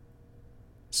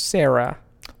 Sarah.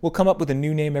 We'll come up with a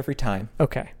new name every time.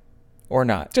 Okay. Or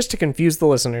not. Just to confuse the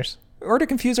listeners. Or to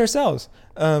confuse ourselves.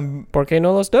 Porque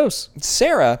no los dos.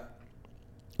 Sarah,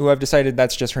 who I've decided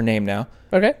that's just her name now.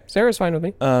 Okay. Sarah's fine with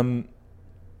me.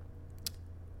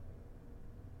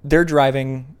 They're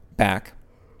driving back.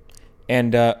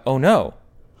 And, oh no.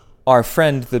 Our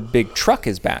friend, the big truck,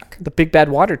 is back. The big bad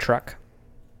water truck.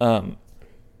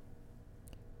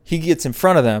 He gets in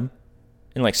front of them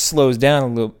and, like, slows down a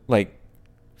little, like,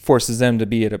 forces them to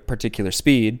be at a particular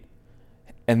speed.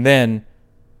 And then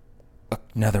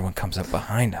another one comes up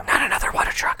behind him. Not another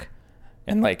water truck.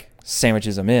 And, like,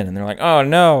 sandwiches them in. And they're like, oh,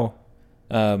 no.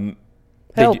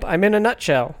 Help, I'm in a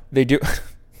nutshell. They do.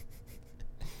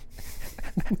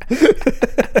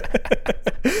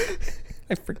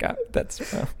 I forgot.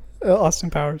 That's... Austin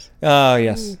Powers. Oh,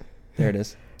 yes. There it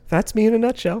is. That's me in a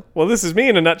nutshell. Well, this is me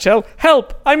in a nutshell.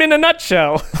 Help, I'm in a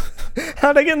nutshell.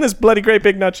 How'd I get in this bloody great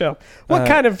big nutshell? What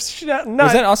kind of nut?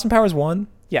 Was that Austin Powers 1?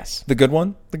 Yes. The good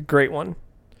one? The great one.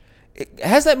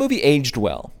 Has that movie aged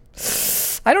well?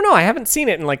 I don't know. I haven't seen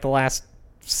it in like the last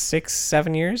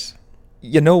 6-7 years.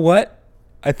 You know what?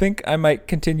 I think I might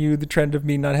continue the trend of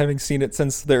me not having seen it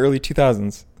since the early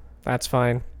 2000s. That's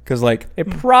fine. Because, like... It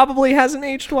probably hasn't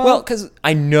aged well. Well, because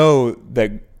I know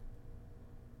that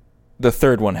the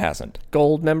third one hasn't.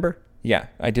 Gold member? Yeah,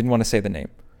 I didn't want to say the name,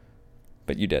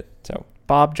 but you did. So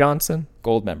Bob Johnson?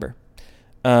 gold member.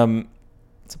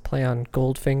 It's a play on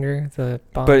Goldfinger, the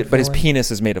Bond But his villain.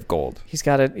 penis is made of gold. He's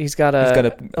got a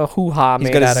hoo-ha He's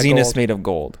made got a out of zenith gold, made of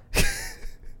gold.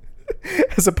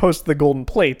 as opposed to the golden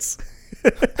plates.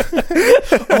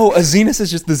 Oh, a zenith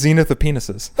is just the zenith of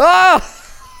penises.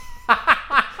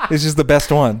 It's just the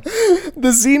best one.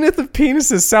 The zenith of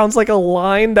penises sounds like a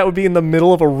line that would be in the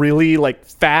middle of a really like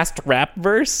fast rap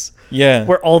verse Yeah.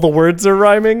 where all the words are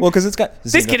rhyming. Well, because it's got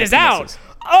This kid is out.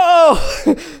 Oh,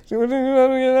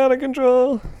 get out of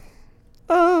control.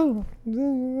 Oh,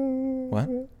 What?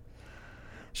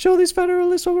 show these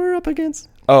Federalists what we're up against.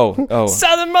 Oh.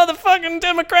 Southern motherfucking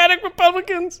Democratic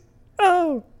Republicans.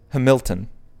 Oh, Hamilton.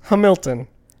 Hamilton,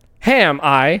 Ham,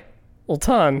 I,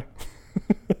 Ultan.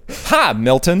 Ha,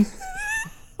 Milton.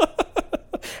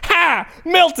 Ha,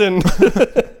 Milton.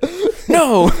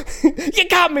 No. You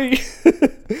got me.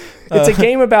 It's a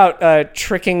game about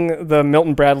tricking the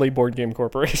Milton Bradley Board Game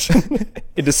Corporation.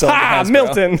 Into selling to Ha, Hasbro.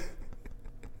 Milton.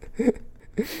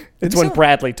 It's when sell-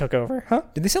 Bradley took over. Huh?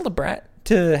 Did they sell to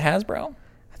Hasbro?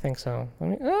 I think so.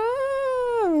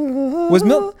 Was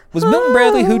Milton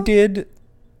Bradley who did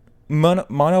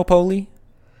Monopoly?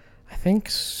 I think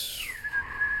so.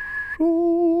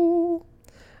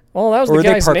 Well, that was Or the were they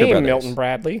guy's Parker name, Brothers? Milton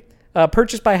Bradley.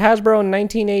 Purchased by Hasbro in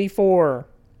 1984.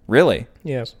 Really?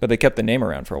 Yes. But they kept the name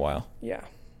around for a while. Yeah.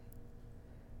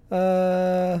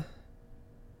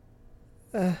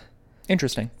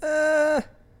 Interesting.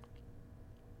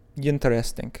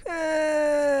 Interesting.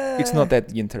 It's not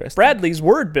that interesting. Bradley's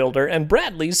word builder and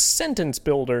Bradley's sentence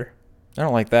builder. I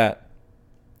don't like that.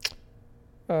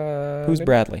 Who's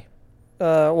Bradley?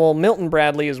 Well, Milton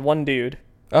Bradley is one dude.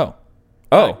 Oh.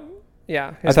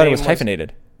 Yeah. I his thought it name was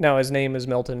hyphenated. No, his name is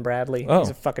Milton Bradley. Oh. He's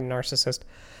a fucking narcissist.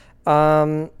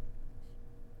 Well,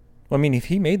 I mean, if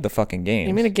he made the fucking game,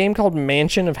 He made a game called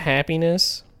Mansion of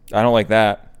Happiness. I don't like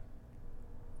that.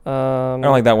 I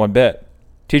don't like that one bit.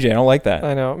 TJ, I don't like that.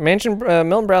 I know. Milton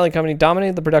Bradley Company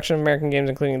dominated the production of American games,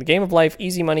 including The Game of Life,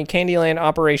 Easy Money, Candyland,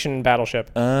 Operation, and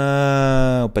Battleship.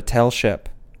 Oh, Battleship.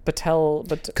 But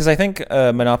Because I think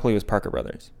Monopoly was Parker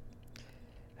Brothers.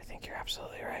 I think you're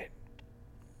absolutely right.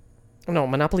 No,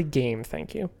 Monopoly game,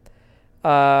 thank you.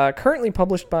 Currently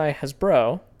published by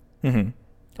Hasbro. Mm-hmm.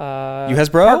 You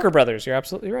Hasbro? Parker Brothers, you're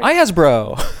absolutely right. I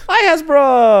Hasbro.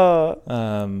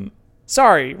 Hasbro!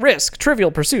 Sorry, Risk,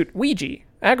 Trivial Pursuit, Ouija,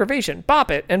 Aggravation,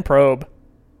 Bop It, and Probe.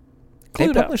 They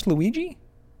Cluedo. published Luigi?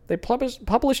 They published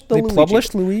the They Luigi.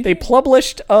 published Luigi? They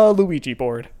published a Luigi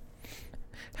board.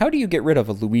 How do you get rid of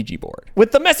a Luigi board?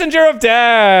 With the Messenger of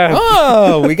Death!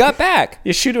 Oh, we got back.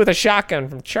 You shoot it with a shotgun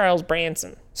from Charles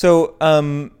Branson. So, So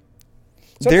at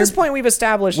they're- this point, we've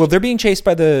established... well, they're being chased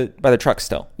by the truck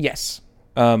still. yes.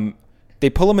 They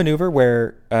pull a maneuver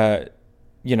where, okay,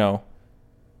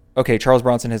 Charles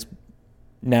Bronson has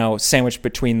now sandwiched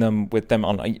between them with them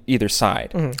on either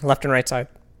side. Left and right side.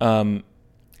 And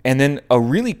then a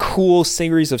really cool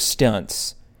series of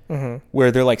stunts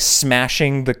where they're like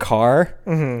smashing the car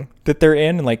that they're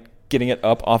in and like getting it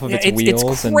up off of its wheels.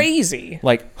 It's crazy. And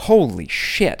like, holy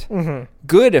shit.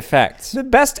 Good effects. The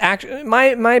best action... My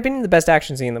opinion, the best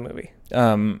action scene in the movie.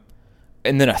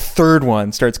 And then a third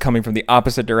one starts coming from the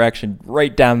opposite direction,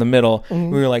 right down the middle. We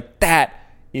were like, that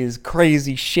is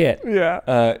crazy shit.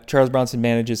 Yeah. Charles Bronson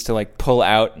manages to like pull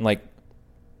out and like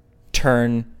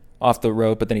turn off the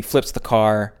road, but then he flips the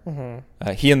car.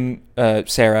 He and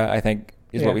Sarah, I think,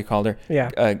 is what we called her.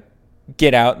 Yeah.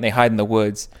 Get out and they hide in the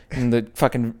woods, and the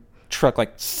fucking truck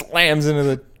like slams into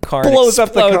the car, Blows and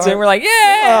up the explodes, car. and we're like,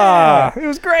 yeah, It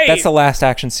was great. that's the last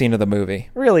action scene of the movie.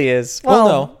 really is. Well,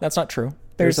 no, that's not true.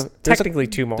 There's a- technically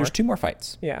two more. There's two more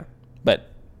fights, Yeah. but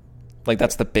like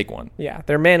that's the big one. Yeah.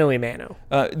 They're mano-a-mano.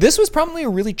 This was probably a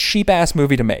really cheap ass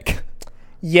movie to make.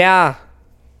 Yeah.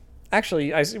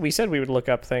 Actually, we said we would look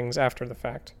up things after the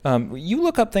fact. You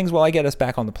look up things while I get us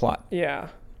back on the plot. Yeah.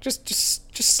 Just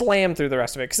slam through the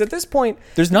rest of it. Because at this point...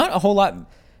 There's not a whole lot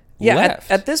left.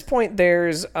 At this point,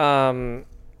 there's a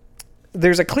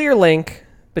clear link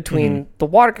between the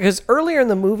water... Because earlier in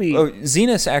the movie... Oh,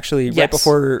 Zenas actually, right Yes.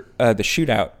 before the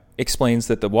shootout, explains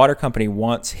that the water company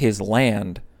wants his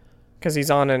land, Because he's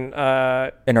on an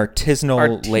an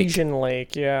artisanal lake. artesian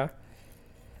lake. Yeah.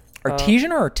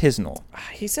 Artesian or artisanal?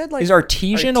 He said like... Is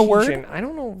artesian a word? I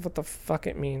don't know what the fuck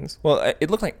it means. Well, it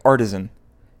looked like artisan.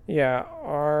 Yeah.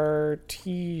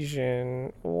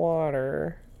 Artesian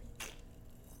water.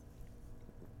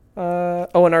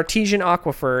 An artesian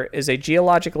aquifer is a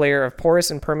geologic layer of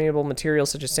porous and permeable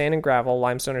materials such as sand and gravel,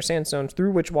 limestone or sandstone,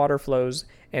 through which water flows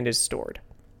and is stored.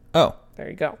 Oh, There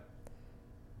you go.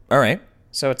 all right.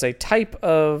 So it's a type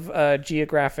of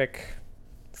geographic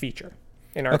feature,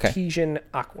 an Okay. artesian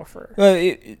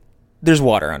aquifer. There's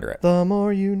water under it. The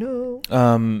more you know.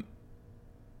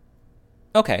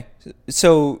 Okay,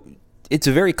 so it's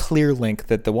a very clear link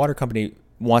that the water company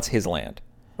wants his land.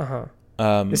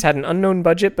 This had an unknown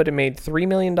budget, but it made $3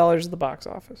 million at the box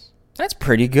office. That's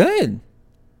pretty good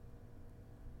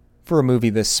for a movie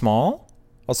this small.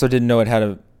 Also, didn't know it had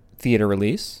a theater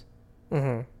release.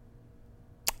 Neither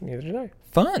did I.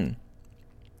 Fun.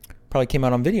 Probably came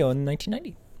out on video in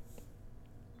 1990.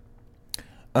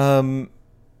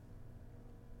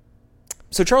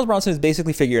 So Charles Bronson has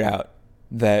basically figured out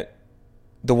that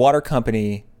the water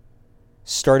company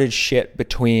started shit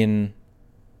between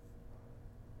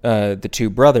the two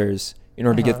brothers in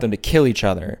order to get them to kill each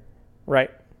other, Right.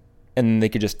 and then they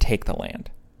could just take the land.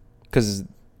 Because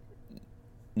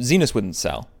Zenas wouldn't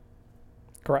sell,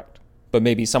 Correct. but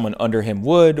maybe someone under him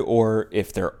would, or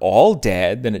if they're all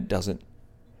dead, then it doesn't.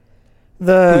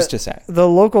 Who's to say? The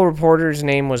local reporter's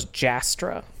name was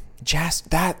Jastra.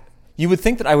 You would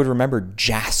think that I would remember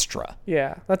Jastra.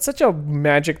 Yeah, that's such a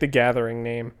Magic the Gathering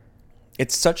name.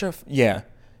 It's such a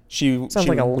She Sounds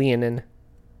like a Leonin,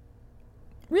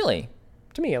 really.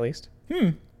 to me at least.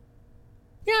 Yeah,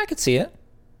 I could see it.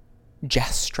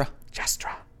 Jastra.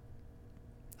 Jastra.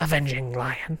 Avenging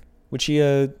Lion. Would she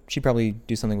probably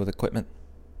do something with equipment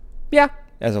Yeah.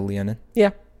 as a Leonin? Yeah.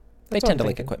 They That's what tend I'm to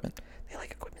like thinking. equipment. They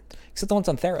like equipment. Except the ones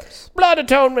on Theros. Blood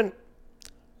Atonement.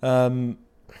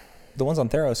 The ones on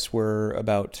Theros were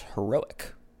about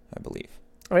heroic, I believe.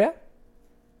 Oh, yeah?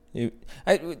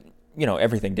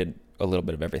 Everything did a little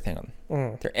bit of everything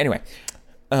on there. Anyway,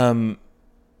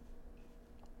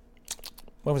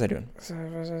 what was I doing?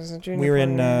 We were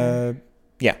in,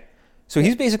 yeah. So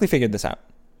he's basically figured this out.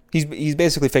 He's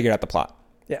basically figured out the plot.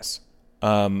 Yes.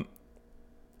 So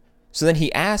then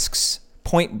he asks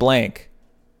point blank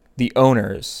the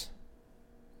owners,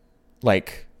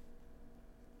 like,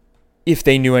 if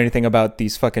they knew anything about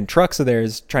these fucking trucks of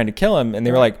theirs trying to kill him, and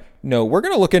they were like, "No, we're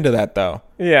gonna look into that though,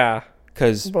 Yeah.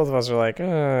 because Both of us are like,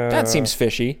 that seems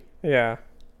fishy." Yeah.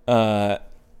 And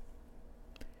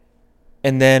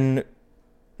then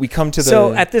we come to the.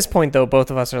 So at this point, though, both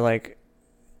of us are like,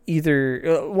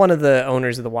 either one of the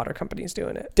owners of the water company is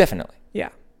doing it. Definitely. Yeah.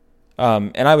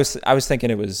 And I was thinking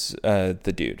it was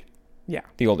the dude, Yeah.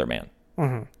 the older man,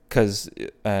 because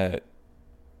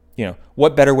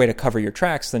what better way to cover your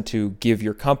tracks than to give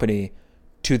your company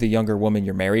to the younger woman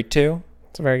you're married to,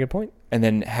 That's a very good point. and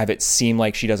then have it seem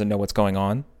like she doesn't know what's going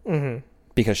on,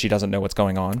 because she doesn't know what's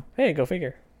going on, Hey, go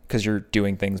figure. because you're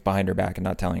doing things behind her back and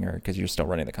not telling her because you're still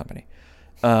running the company.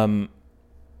 That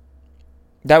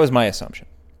was my assumption.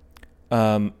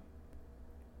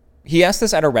 He asked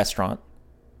this at a restaurant.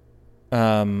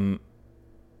 And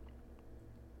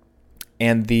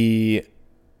he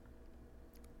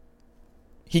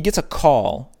gets a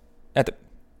call at the.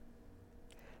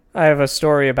 I have a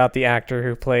story about the actor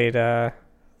who played the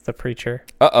preacher.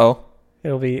 Uh-oh.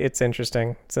 It's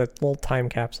interesting. It's a little time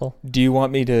capsule. Do you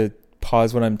want me to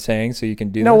pause what I'm saying so you can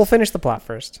do No, this? we'll finish the plot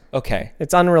first. Okay,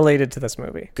 It's unrelated to this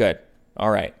movie. good. All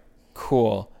right.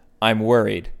 Cool. I'm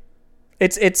worried.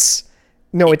 It's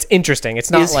interesting.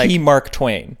 It's not Is like he Mark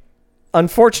Twain?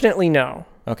 unfortunately no.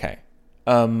 Okay.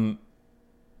 All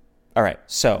right.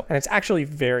 So And it's actually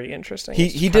very interesting. he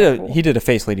It's he kinda did cool. he did a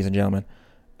face, ladies and gentlemen.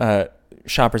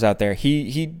 Shoppers out there.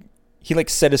 He like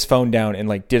set his phone down and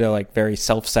like did a like very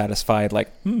self-satisfied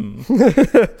like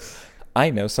I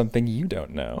know something you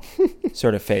don't know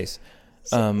sort of face.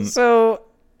 So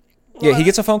Yeah, he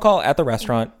gets a phone call at the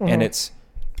restaurant, and it's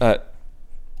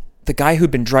the guy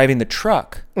who'd been driving the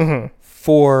truck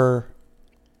for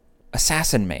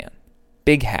Assassin Man,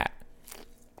 Big Hat,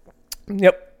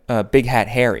 Yep. Big Hat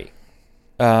Harry.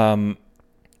 And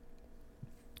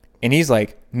he's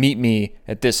like, meet me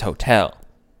at this hotel.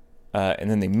 And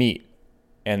then they meet,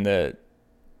 and the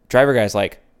driver guy's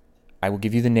like, I will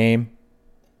give you the name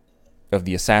of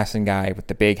the assassin guy with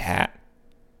the big hat.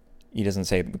 He doesn't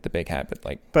say with the big hat, but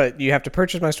like, But you have to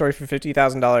purchase my story for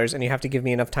 $50,000 and you have to give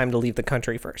me enough time to leave the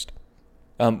country first.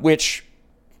 which,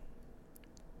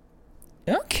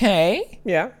 okay.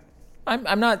 Yeah.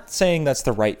 I'm not saying that's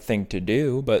the right thing to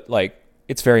do, but like,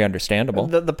 it's very understandable.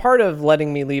 The part of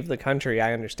letting me leave the country,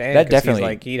 I understand. That 'cause he's definitely-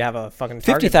 like, he'd have a fucking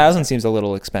target. 50,000 seems a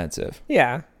little expensive.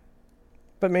 Yeah.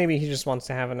 But maybe he just wants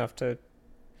to have enough to.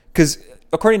 Because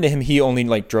according to him, he only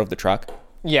like drove the truck.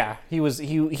 Yeah. He was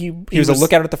He was a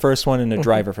lookout at the first one and a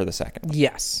driver for the second one.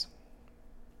 Yes.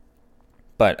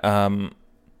 But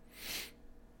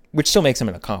which still makes him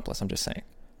an accomplice. I'm just saying.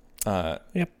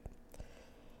 Yep.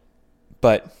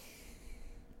 But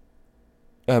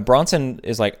Bronson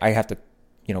is like, I have to,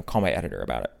 call my editor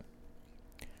about it.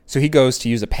 So he goes to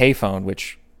use a payphone,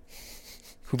 which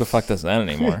who the fuck does that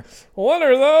anymore? What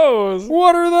are those?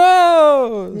 What are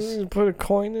those? You put a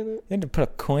coin in it. You had to put a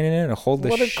coin in it and hold the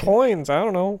What are coins? I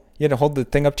don't know. You had to hold the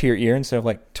thing up to your ear instead of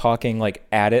like talking like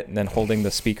at it and then holding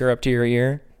the speaker up to your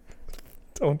ear.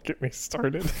 Don't get me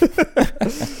started.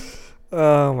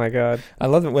 Oh my god. I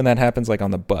love it when that happens like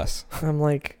on the bus. I'm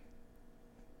like,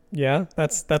 yeah,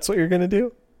 that's what you're gonna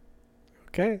do?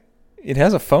 Okay. It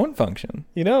has a phone function.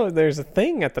 There's a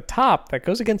thing at the top that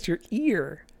goes against your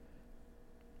ear.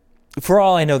 For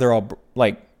all I know,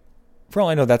 for all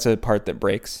I know, that's a part that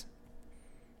breaks.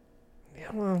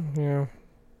 Yeah, well,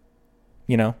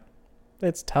 yeah.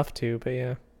 It's tough to, but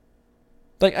yeah.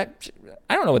 Like,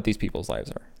 I don't know what these people's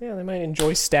lives are. Yeah, they might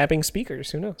enjoy stabbing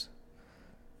speakers. Who knows?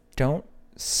 Don't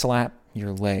slap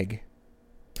your leg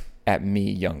at me,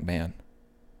 young man.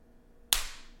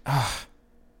 Ah.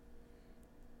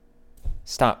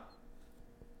 Stop.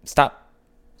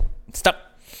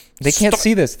 They can't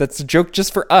see this. That's a joke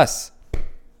just for us.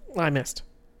 I missed.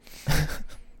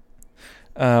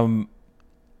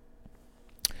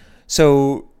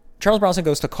 So Charles Bronson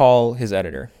goes to call his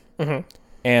editor. Mm-hmm.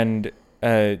 And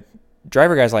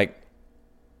driver guy's like,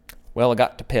 well, I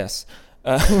got to piss.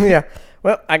 Yeah.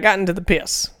 Well, I got into the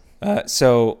piss.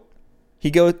 So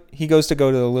he goes to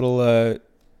go to the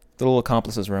little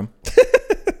accomplice's room.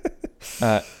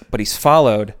 But he's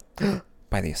followed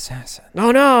by the assassin.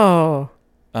 Oh no.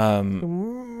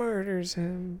 Who murders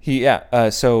him?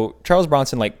 So Charles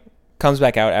Bronson like comes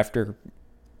back out after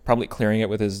probably clearing it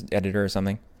with his editor or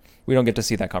something. We don't get to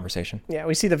see that conversation. Yeah,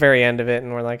 we see the very end of it,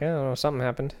 and we're like, I don't know, something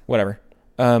happened. Whatever.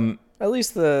 At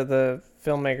least the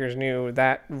filmmakers knew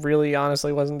that really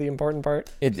honestly wasn't the important part.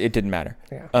 It didn't matter.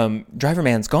 Yeah. Driver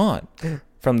man's gone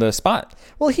from the spot.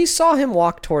 Well, he saw him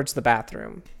walk towards the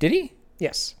bathroom. Did he?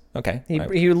 Yes. Okay.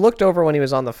 He looked over when he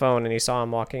was on the phone, and he saw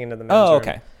him walking into the men's room.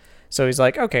 Okay. So he's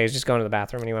like, okay, he's just going to the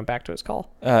bathroom, and he went back to his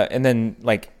call. And then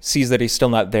like sees that he's still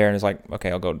not there, and is like,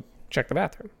 okay, I'll go check the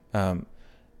bathroom.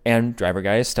 And driver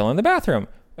guy is still in the bathroom,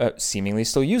 seemingly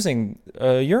still using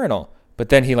a urinal. But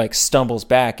then he like stumbles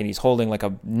back, and he's holding like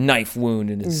a knife wound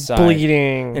in his side,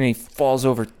 bleeding, and he falls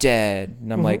over dead.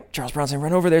 And I'm like, Charles Bronson,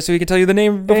 run over there so he can tell you the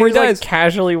name before he dies. Like,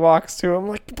 casually walks to him,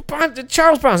 like,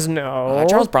 Charles Bronson, no,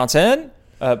 Charles Bronson.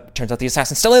 Turns out the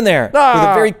assassin's still in there with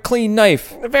a very clean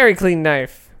knife. A very clean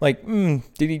knife. Like,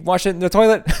 did he wash it in the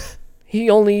toilet? He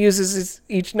only uses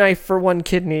each knife for one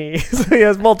kidney, so he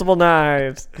has multiple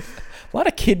knives. A lot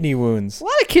of kidney wounds. A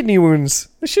lot of kidney wounds.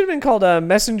 This should have been called a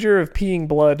Messenger of Peeing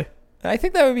Blood. I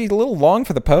think that would be a little long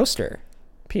for the poster.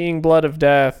 Peeing Blood of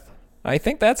Death. I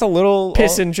think that's a little...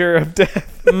 Pissinger of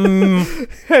Death.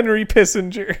 Henry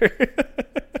Pissinger.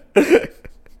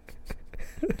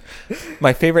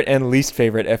 My favorite and least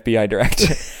favorite FBI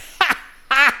director.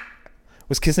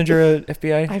 Was Kissinger a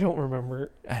FBI? I don't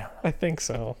remember. I don't know. I think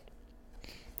so.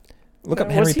 Look up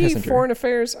Henry Pissinger. Was he Foreign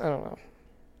Affairs? I don't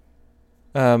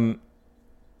know.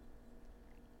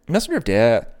 Messenger of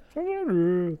Death.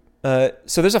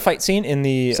 So there's a fight scene in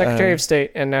the... Secretary of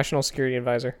State and National Security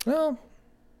Advisor. Well,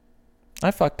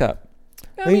 I fucked up.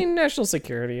 I mean, national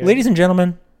security. Yeah. Ladies and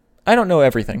gentlemen, I don't know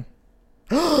everything.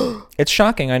 It's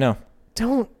shocking, I know.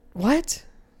 What?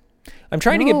 I'm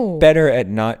trying to get better at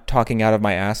not talking out of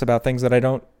my ass about things that I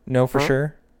don't know for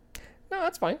sure. No,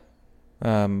 that's fine.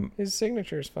 His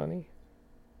signature is funny.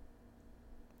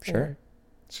 Sure. Yeah.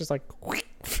 It's just like...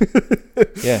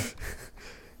 Yeah.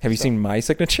 Have you seen my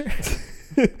signature?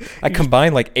 I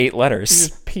combine like 8 letters. You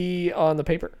just pee on the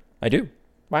paper. I do.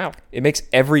 Wow. It makes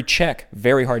every check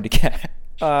very hard to get.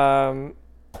 So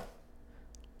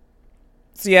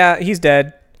yeah, he's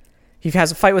dead. He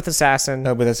has a fight with Assassin.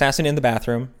 With Assassin in the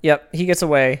bathroom. Yep, he gets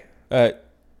away.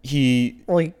 He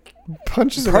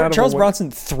punches him out Charles of Bronson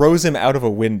throws him out of a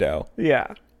window.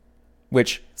 Yeah.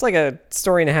 Which... It's like a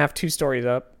story and a half, 2 stories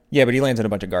up. Yeah, but he lands in a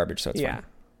bunch of garbage, so it's fine.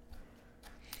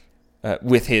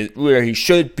 With his... Where he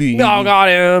should be. Oh, got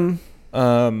him.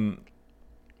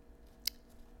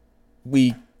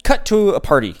 We cut to a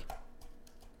party.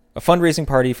 A fundraising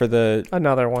party for the...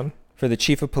 Another one. For the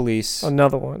chief of police.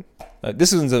 Another one.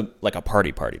 This one's a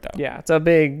party though. Yeah, it's a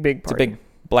big party. It's a big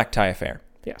black tie affair.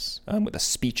 Yes. With a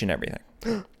speech and everything.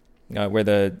 Where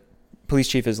the police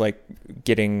chief is like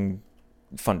getting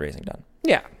fundraising done.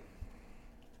 Yeah.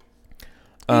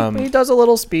 He does a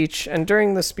little speech, and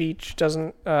during the speech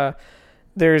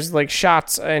there's like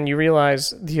shots, and you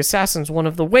realize the assassin's one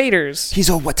of the waiters. He's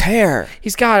a waiter.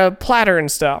 He's got a platter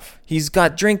and stuff. He's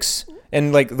got drinks,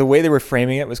 and like the way they were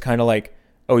framing it was kind of like,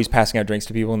 oh, he's passing out drinks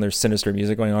to people, and there's sinister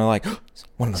music going on. Like,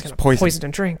 one of those poison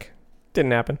and drink.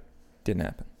 Didn't happen. Didn't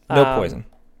happen. No poison.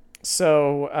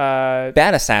 So,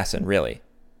 Bad assassin, really.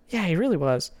 yeah, he really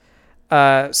was.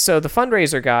 So the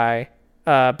fundraiser guy,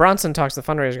 Bronson talks to the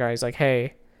fundraiser guy. He's like,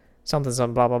 hey, something,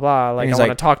 blah, blah, blah. Like, I he's want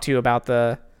to like- talk to you about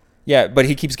the... Yeah, but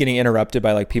he keeps getting interrupted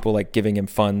by like people like giving him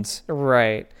funds.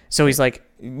 Right. So he's like,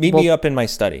 Meet me up in my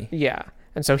study. yeah.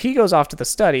 And so he goes off to the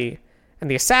study, and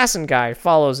the assassin guy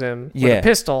follows him with Yeah. a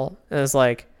pistol and is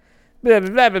like, blah,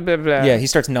 blah, blah, blah, blah. Yeah, he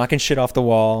starts knocking shit off the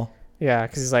wall. Yeah,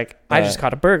 because he's like, I just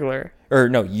caught a burglar. Or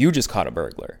no, you just caught a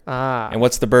burglar. Ah. And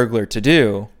what's the burglar to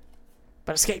do?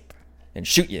 But escape. And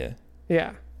shoot you.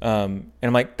 Yeah. And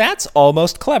I'm like, that's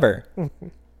almost clever.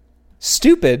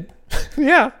 Stupid.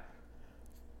 Yeah.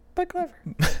 But clever.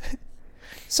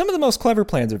 Some of the most clever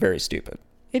plans are very stupid.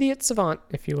 Idiot savant,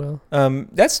 if you will.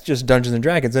 That's just Dungeons and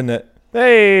Dragons, isn't it?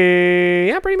 Hey,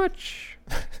 yeah, pretty much.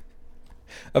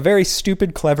 A very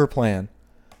stupid, clever plan.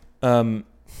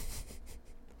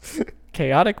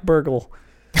 Chaotic burgle.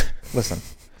 Listen,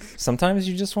 sometimes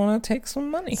you just want to take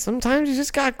some money. Sometimes you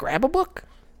just gotta grab a book.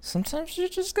 Sometimes you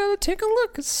just gotta take a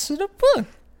look at a book.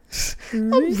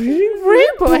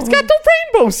 Rainbow. It's got the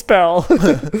rainbow spell.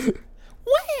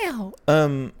 Wow.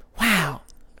 Wow.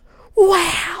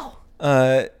 Wow.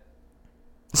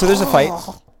 So there's a fight.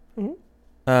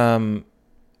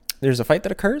 There's a fight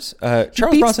that occurs. Charles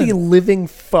Beats Bronson. the living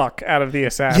fuck out of the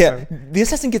assassin. Yeah, the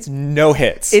assassin gets no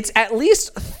hits. It's at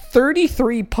least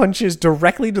 33 punches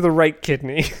directly to the right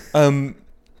kidney.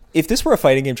 If this were a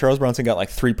fighting game, Charles Bronson got like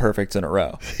 3 perfects in a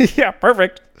row. Yeah,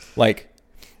 perfect. Like,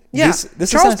 Yeah,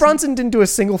 this Charles assassin- Bronson didn't do a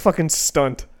single fucking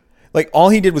stunt. Like, all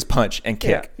he did was punch and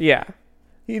kick. Yeah.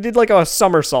 He did like a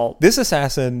somersault. This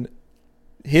assassin,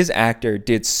 his actor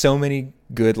did so many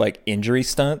good like injury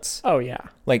stunts. Oh, yeah.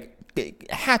 Like,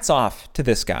 hats off to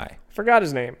this guy. Forgot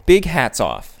his name. Big hats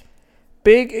off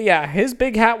His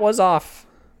big hat was off.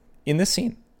 in this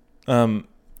scene.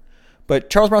 But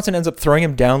Charles Bronson ends up throwing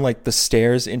him down like the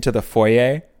stairs into the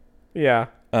foyer. Yeah.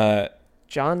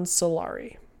 John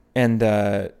Solari. And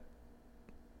then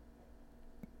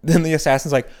the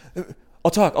assassin's like,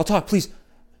 I'll talk, please.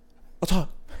 I'll talk.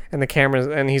 And the camera's,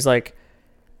 and he's like,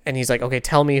 okay,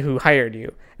 tell me who hired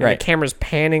you. And Right. the camera's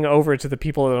panning over to the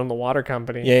people that own the water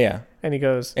company. Yeah. And he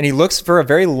goes, And he looks for a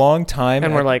very long time.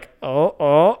 and we're like,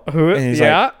 who? and he's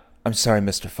Yeah. like, I'm sorry,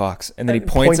 Mr. Fox. And then he And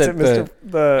points at the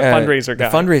fundraiser guy.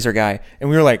 The fundraiser guy. And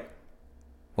we were like,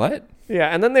 what? Yeah.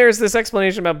 And then there's this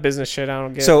explanation about business shit I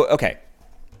don't get. So, okay.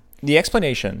 The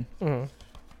explanation,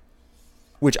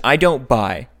 which I don't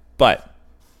buy, but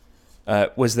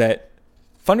was that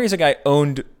fundraiser guy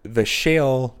owned the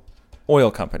shale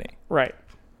oil company. right.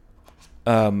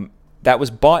 That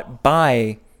was bought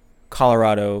by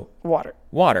Colorado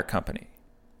Water. Company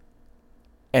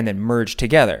and then merged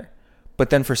together. But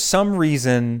then for some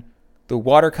reason, the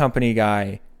water company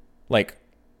guy like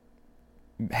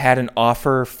had an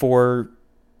offer for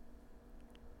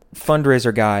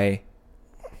fundraiser guy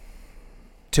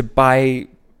to buy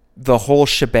the whole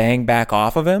shebang back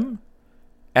off of him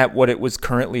at what it was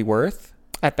currently worth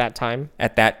At that time.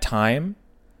 at that time.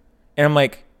 And I'm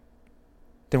like,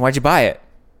 then why'd you buy it?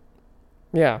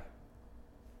 Yeah.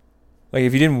 Like,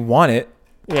 if you didn't want it,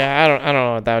 Yeah. I don't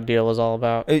know what that deal is all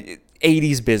about.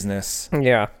 80s business,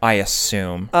 Yeah. I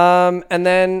assume. And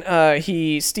then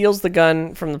he steals the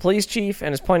gun from the police chief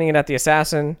and is pointing it at the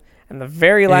assassin. And the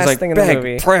very And he's last like, thing in the beg,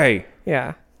 movie. pray,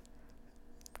 Yeah.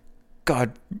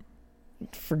 God,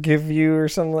 Forgive you or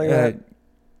something like that.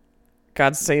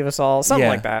 God save us all. Something yeah.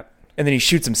 like that. And then he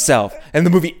shoots himself, and the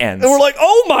movie ends. And we're like,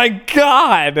 oh my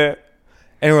God. and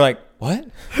we're like, what?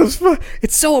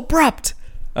 It's so abrupt.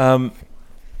 Um,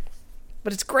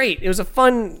 But it's great. It was a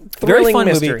fun, very thrilling fun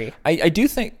mystery. movie. I do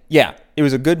think, yeah, it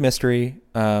was a good mystery.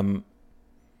 I'm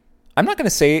not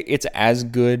gonna say it's as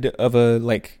good of a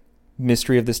like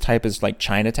mystery of this type as like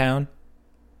Chinatown.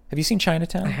 Have you seen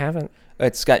Chinatown? I haven't.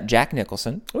 It's got Jack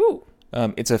Nicholson. Ooh,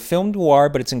 It's a film noir,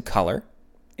 but it's in color.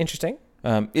 interesting.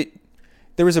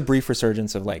 There was a brief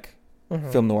resurgence of like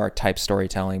film noir type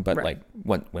storytelling, but like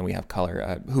when we have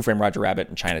color, Who Framed Roger Rabbit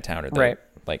and Chinatown are the,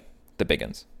 like the big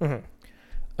ones.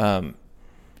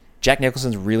 Jack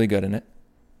Nicholson's really good in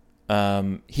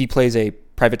it. He plays a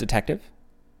private detective,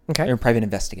 Okay. or a private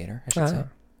investigator, I should say,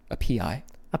 a PI,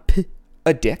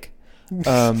 a dick,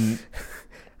 and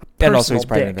also he's a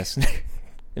private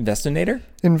investigator.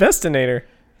 Investinator.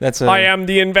 That's I am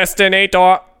the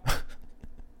investinator.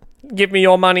 Give me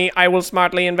your money. I will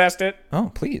smartly invest it.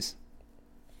 Oh, please.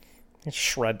 He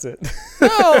shreds it.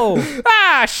 No,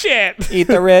 Ah, shit. eat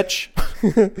the rich.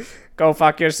 Go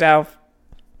fuck yourself.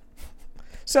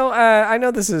 So, I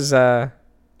know this is...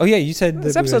 Oh yeah, you said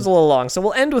This episode's a little long, so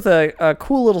we'll end with a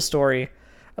cool little story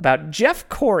about Jeff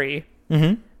Corey,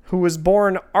 who was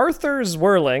born Arthur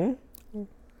Zwirling.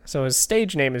 So his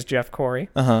stage name is Jeff Corey.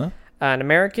 An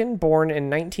American born in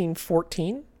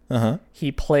 1914.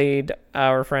 He played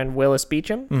our friend Willis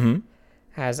Beecham.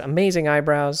 Has amazing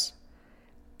eyebrows.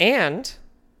 And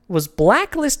was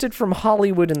blacklisted from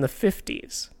Hollywood in the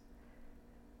 50s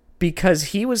because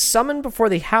he was summoned before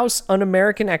the House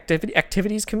Un-American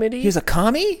Activities Committee. He's a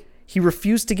commie? He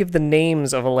refused to give the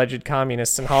names of alleged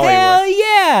communists in Hollywood. Hell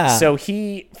yeah! So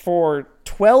he, for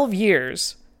 12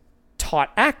 years,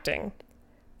 taught acting.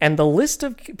 And the list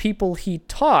of people he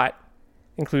taught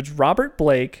includes Robert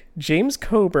Blake, James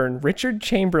Coburn, Richard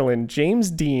Chamberlain,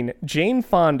 James Dean, Jane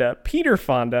Fonda, Peter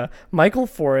Fonda, Michael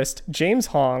Forrest, James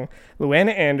Hong,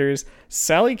 Luana Anders,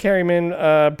 Sally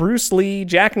Kerriman, Bruce Lee,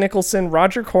 Jack Nicholson,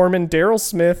 Roger Corman, Daryl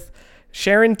Smith,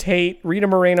 Sharon Tate, Rita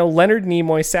Moreno, Leonard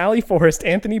Nimoy, Sally Forrest,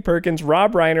 Anthony Perkins,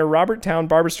 Rob Reiner, Robert Towne,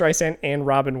 Barbra Streisand, and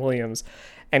Robin Williams.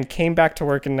 And came back to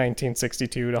work in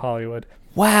 1962 to Hollywood.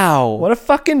 Wow. What a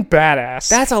fucking badass.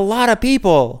 That's a lot of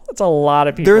people. That's a lot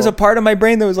of people. There was a part of my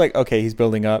brain that was like, okay, he's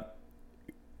building up.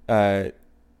 I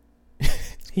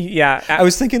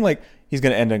was thinking like he's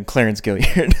going to end on Clarence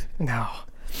Gilliard. No.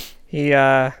 He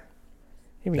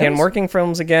began working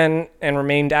films again and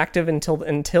remained active until the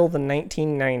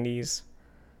 1990s.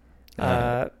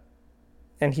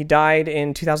 And he died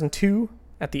in 2002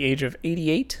 at the age of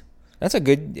 88. That's a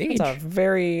good age. It's a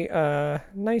very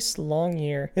nice long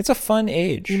year. It's a fun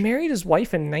age. He married his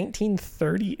wife in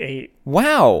 1938.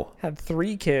 Wow. Had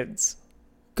 3 kids.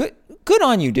 Good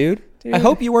on you, dude. I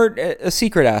hope you weren't a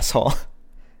secret asshole.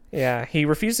 Yeah, he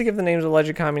refused to give the names of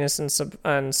alleged communists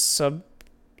and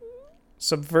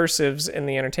subversives in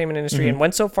the entertainment industry and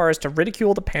went so far as to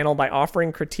ridicule the panel by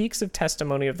offering critiques of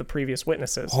testimony of the previous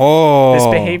witnesses. Oh. This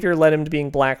behavior led him to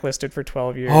being blacklisted for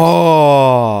 12 years.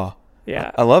 Oh.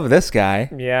 Yeah. I love this guy.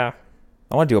 Yeah.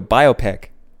 I want to do a biopic.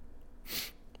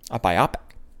 A biopic.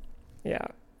 Yeah.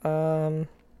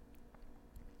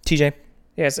 TJ.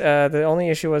 Yes, the only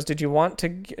issue was, did you want to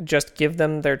just give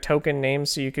them their token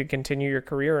names so you could continue your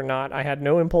career or not? I had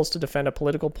no impulse to defend a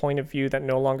political point of view that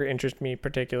no longer interested me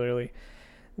particularly.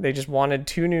 They just wanted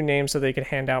 2 new names so they could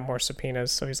hand out more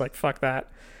subpoenas. So he's like, fuck that.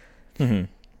 Good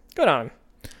on him.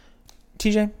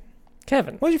 TJ.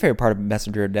 Kevin. What was your favorite part of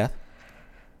Messenger of Death?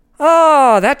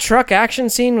 Oh, that truck action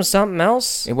scene was something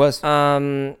else. It was.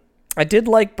 I did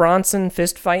like Bronson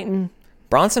fist fighting.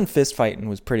 Bronson fist fighting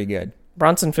was pretty good.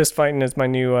 Bronson fist fighting is my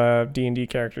new D&D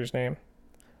character's name.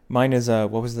 Mine is what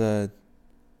was the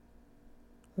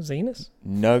Zenus?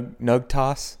 Nug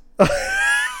toss.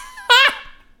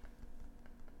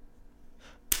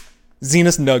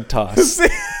 Zenus Nug toss.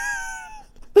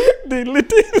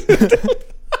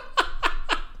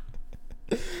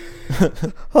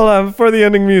 Hold on, before the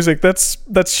ending music, that's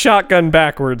shotgun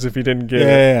backwards if you didn't get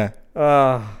it.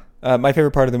 Yeah. My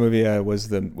favorite part of the movie was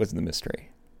the mystery.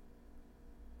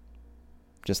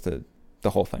 Just the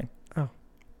whole thing. Oh.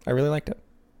 I really liked it.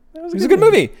 It was a good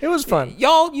movie. It was fun.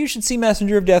 Y'all, you should see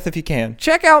Messenger of Death if you can.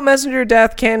 Check out Messenger of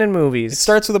Death canon movies. It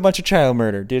starts with a bunch of child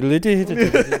murder.